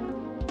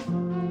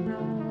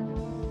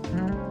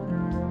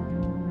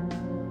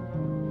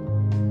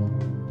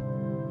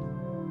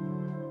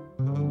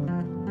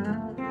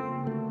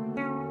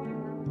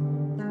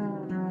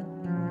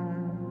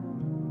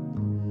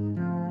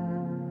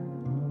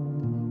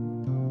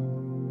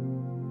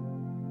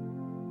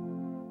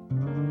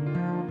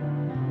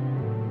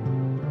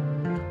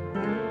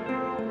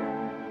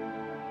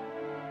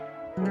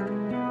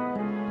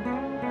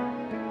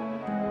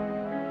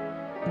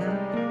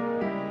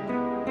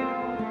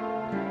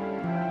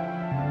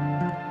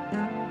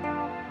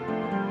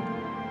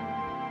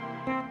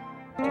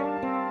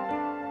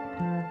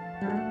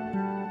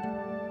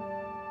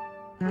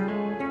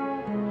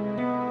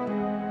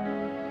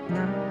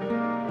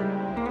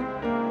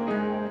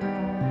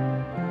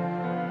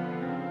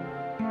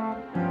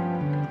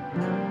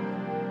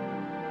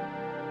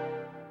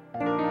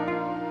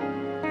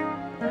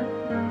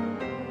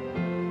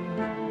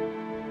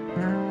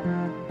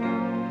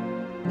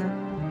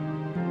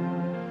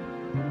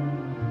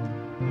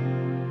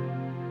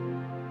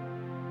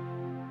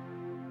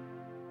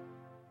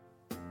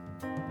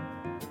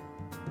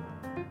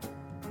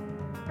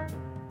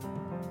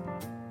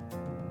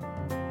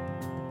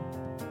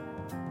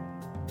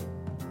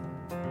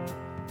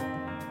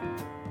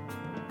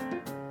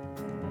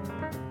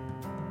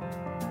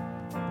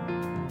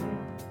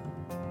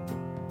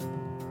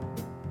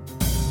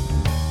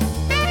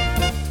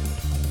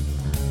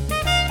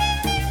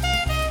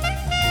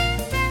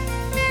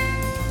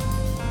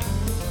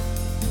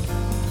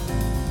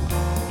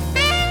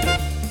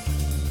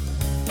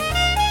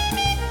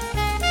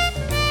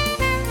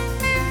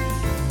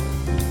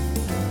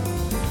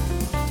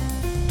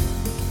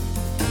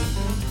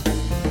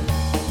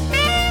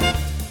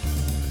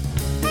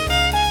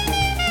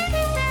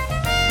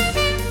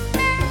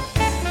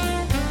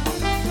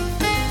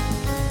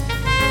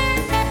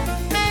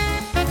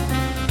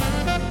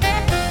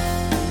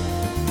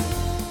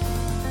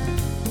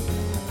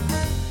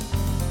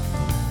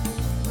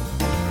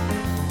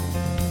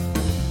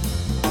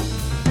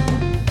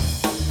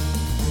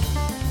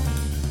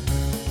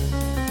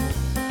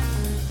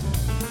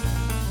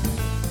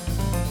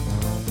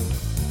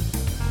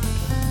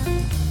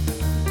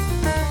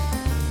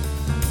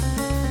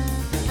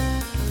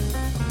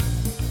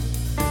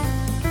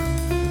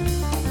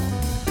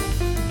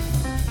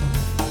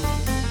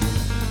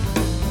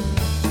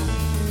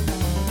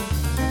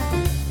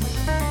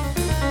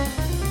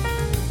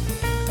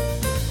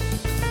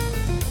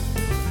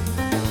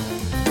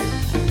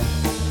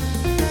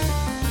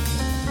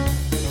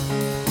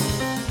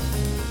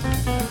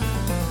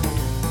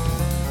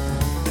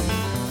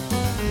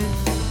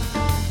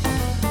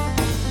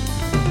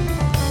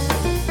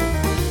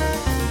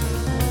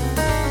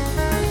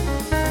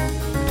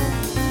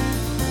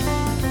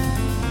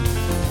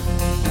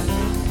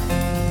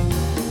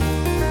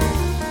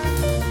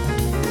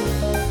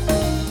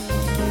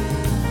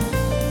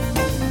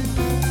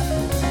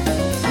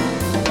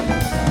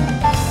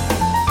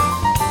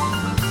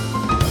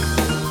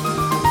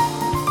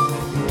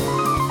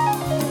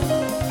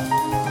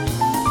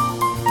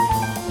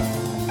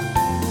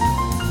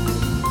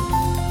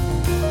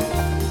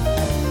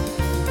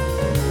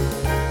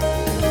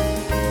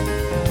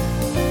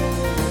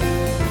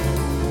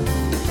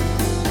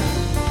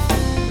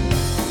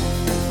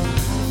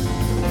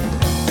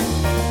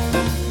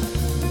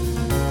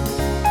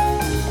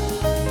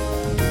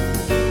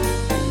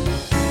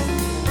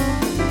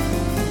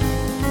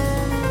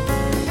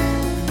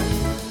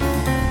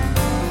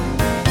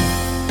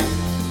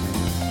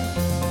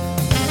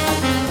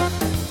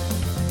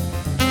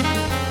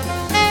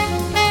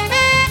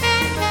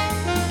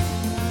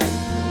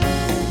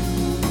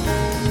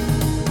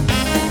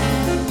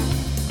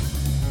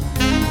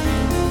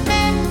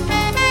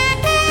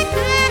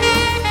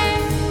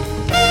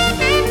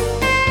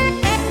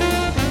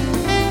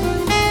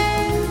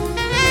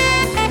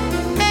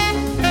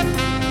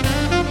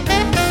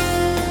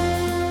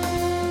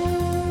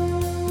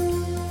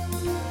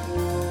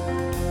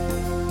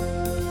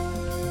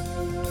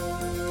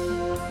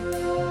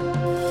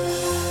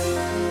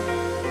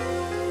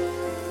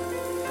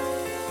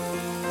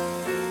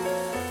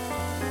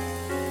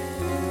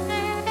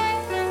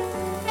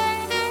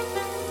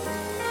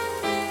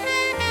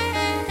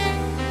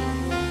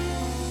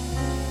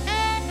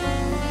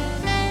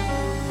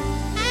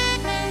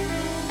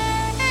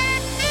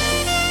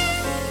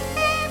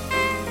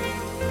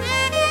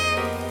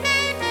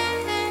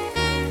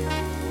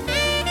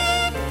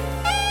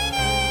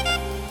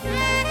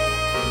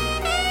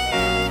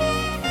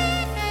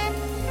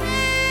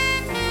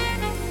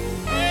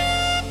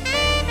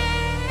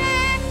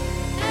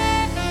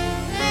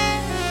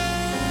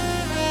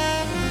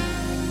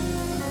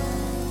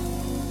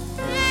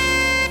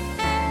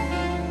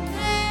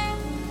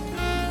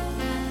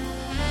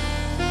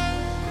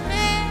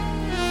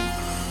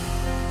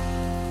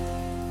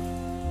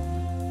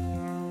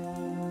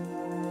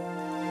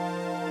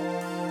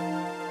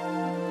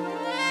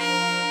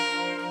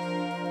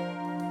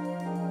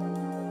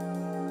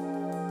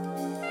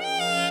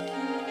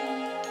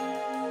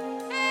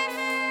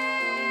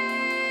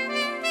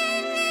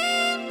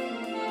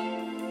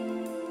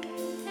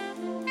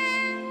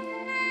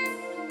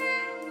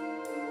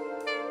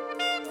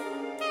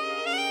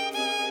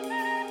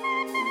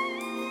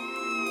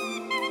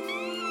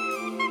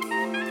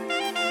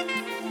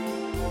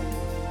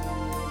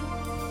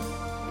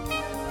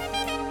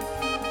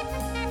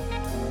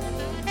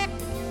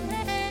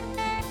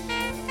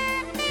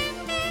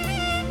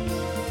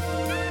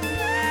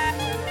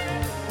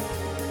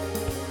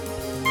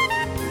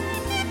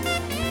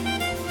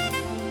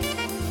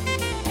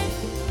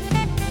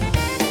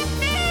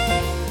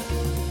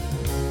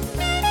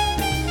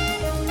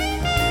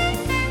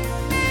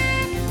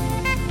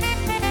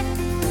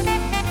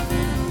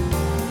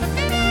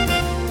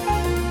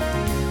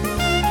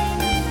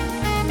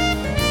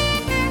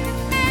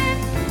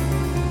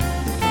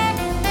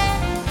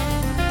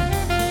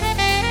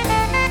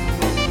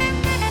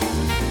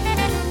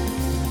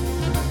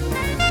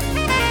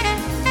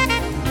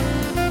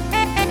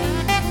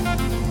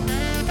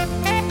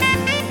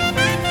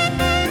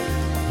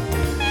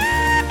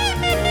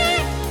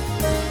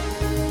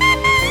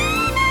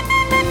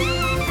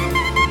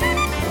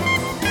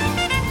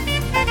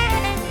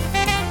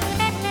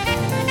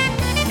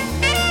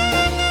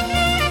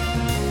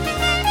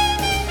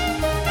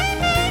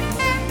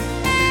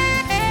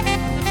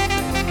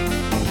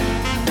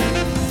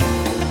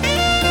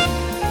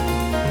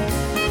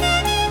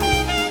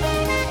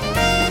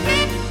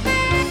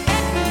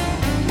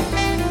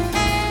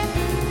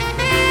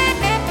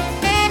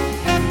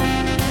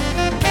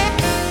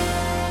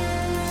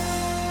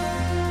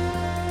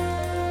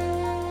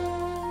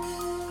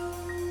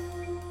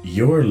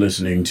 You're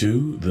listening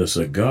to the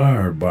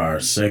Cigar Bar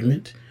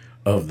segment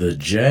of the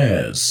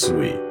Jazz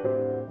Suite.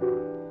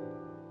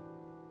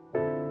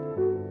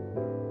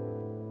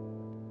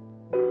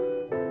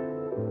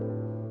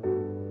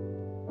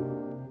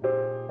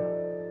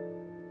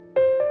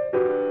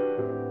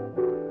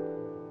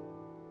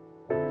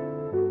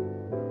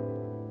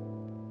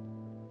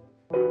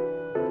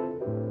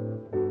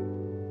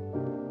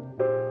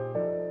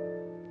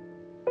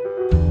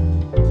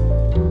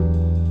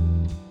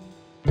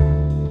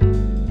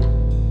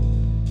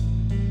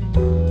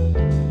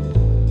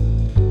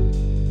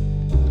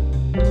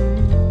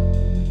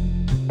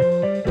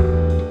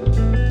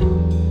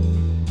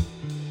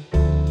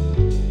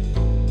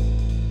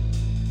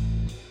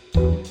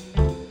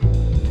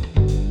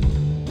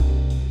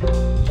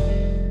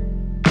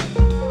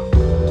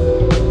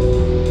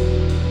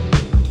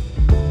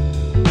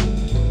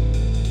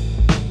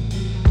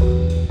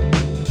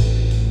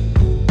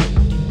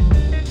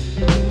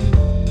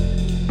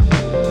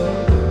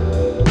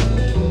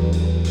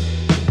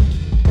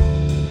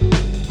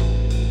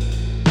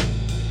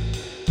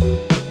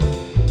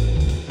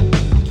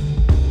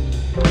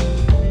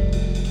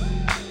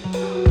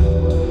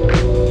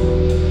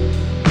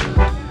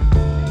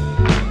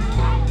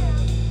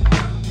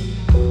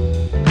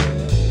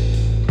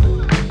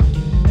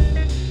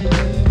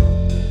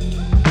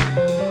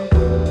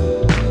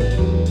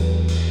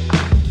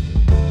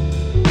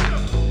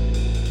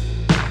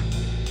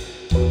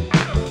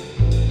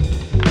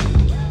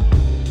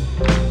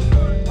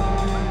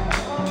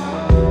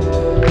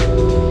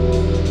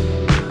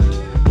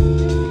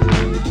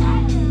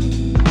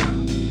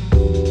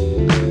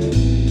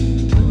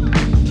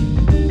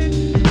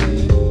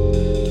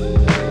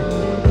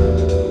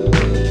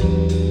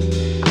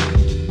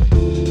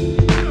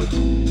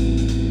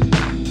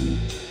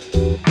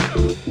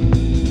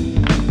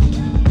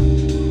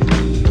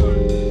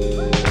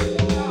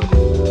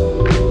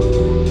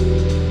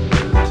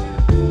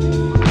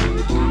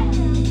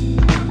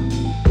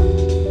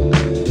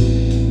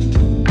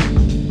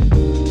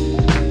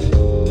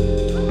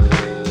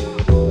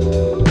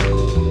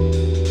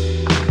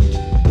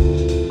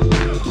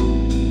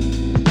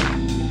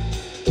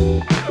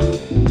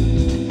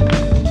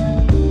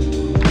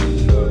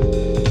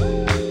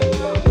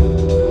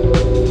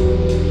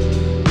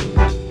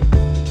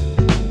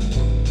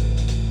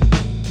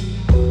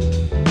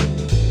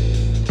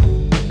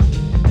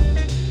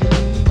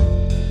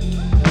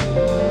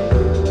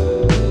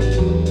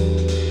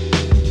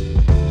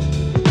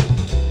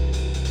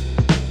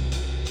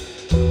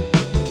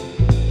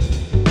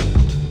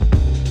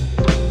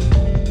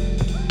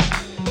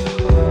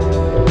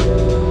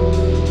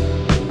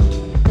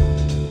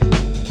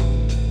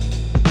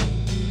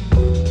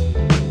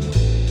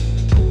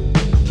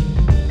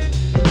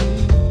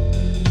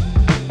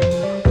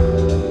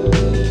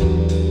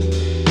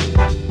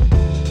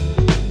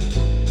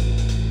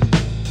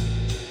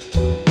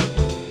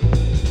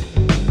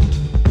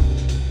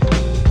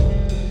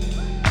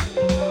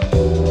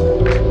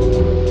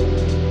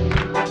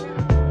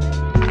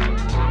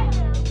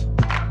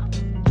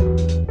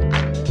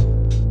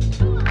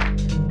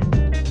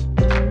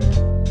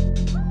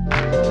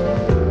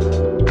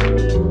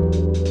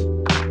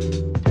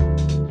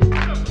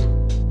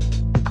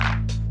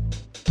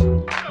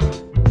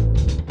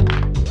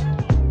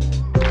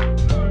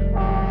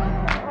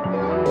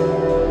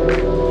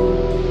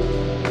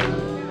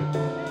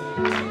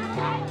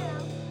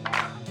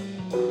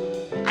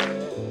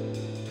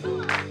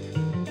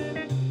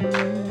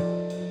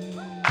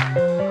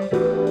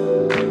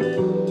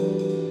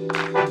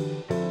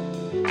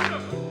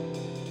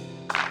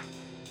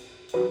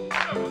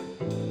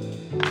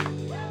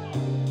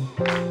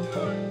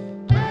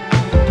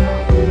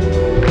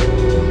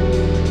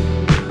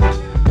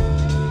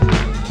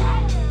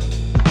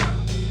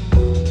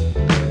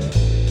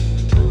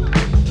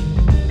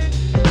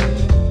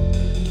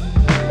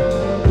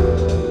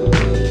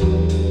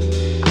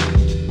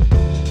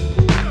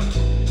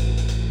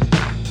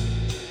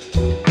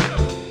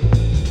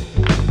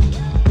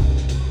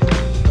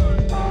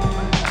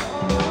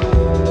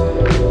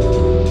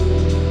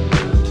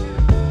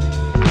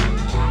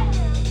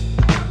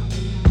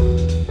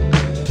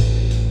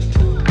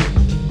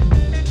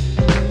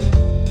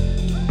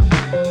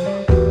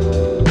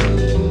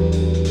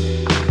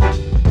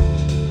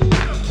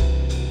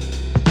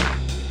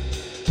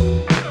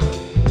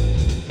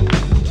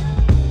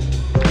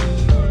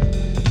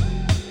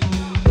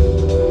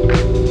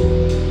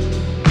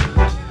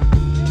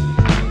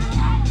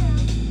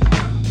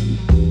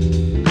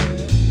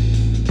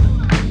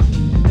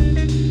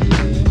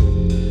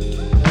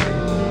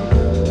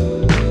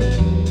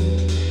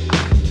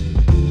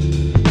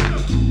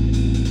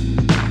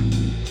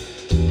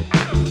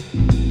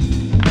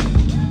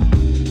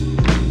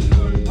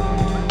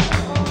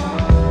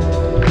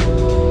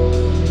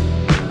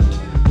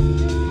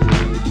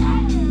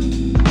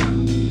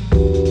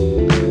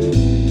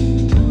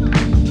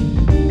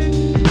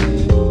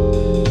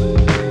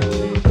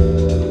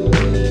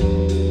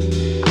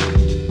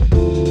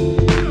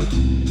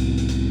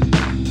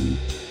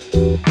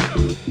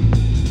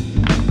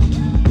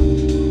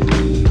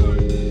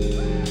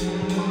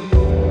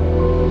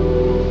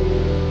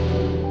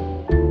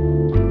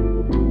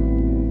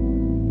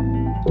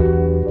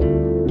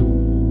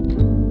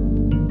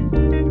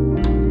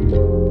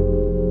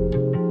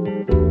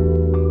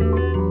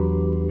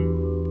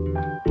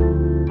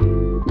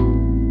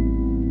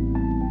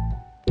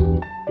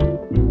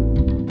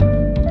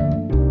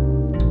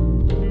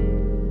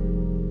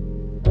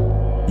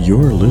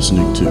 You're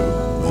listening to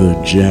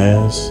The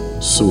Jazz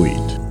Suite.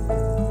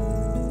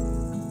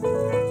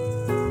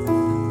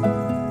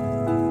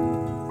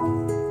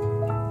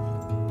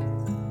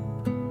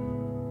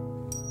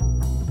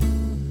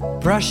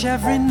 Brush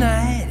every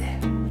night.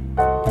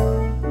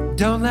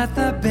 Don't let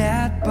the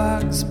bad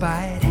bugs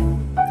bite.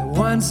 The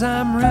ones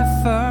I'm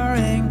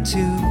referring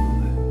to.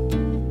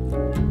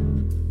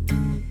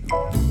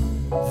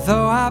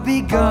 Though I'll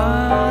be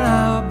gone,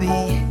 I'll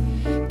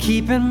be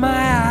keeping my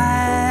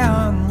eye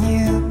on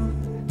you.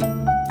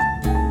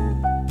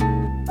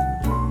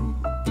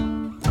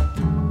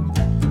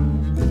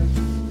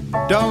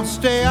 Don't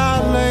stay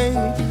out late.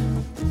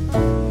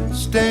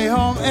 Stay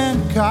home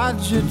and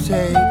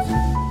cogitate.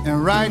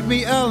 And write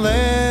me a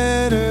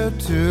letter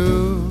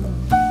too.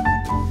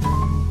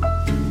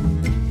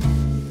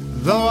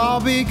 Though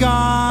I'll be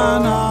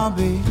gone, I'll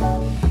be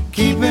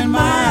keeping my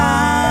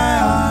eye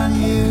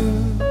on you.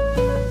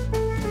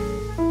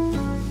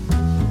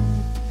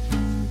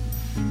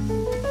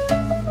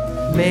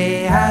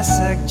 May I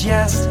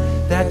suggest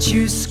that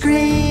you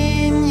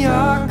screen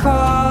your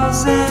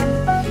calls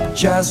and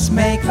just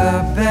make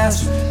the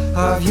best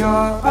of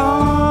your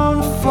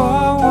own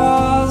four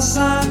walls,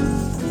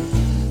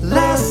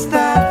 unless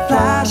that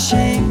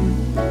flashing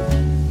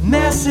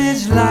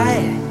message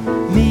light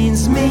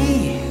means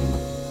me,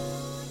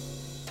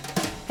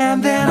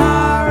 and then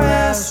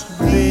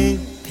RSVP.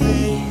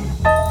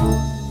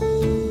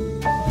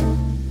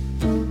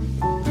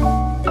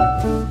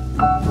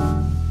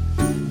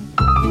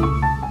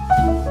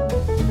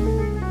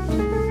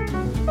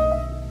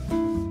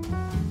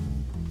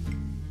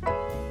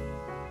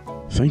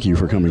 Thank you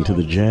for coming to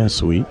the Jazz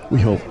Suite. We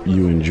hope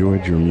you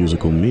enjoyed your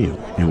musical meal,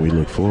 and we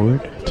look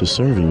forward to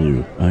serving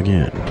you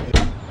again.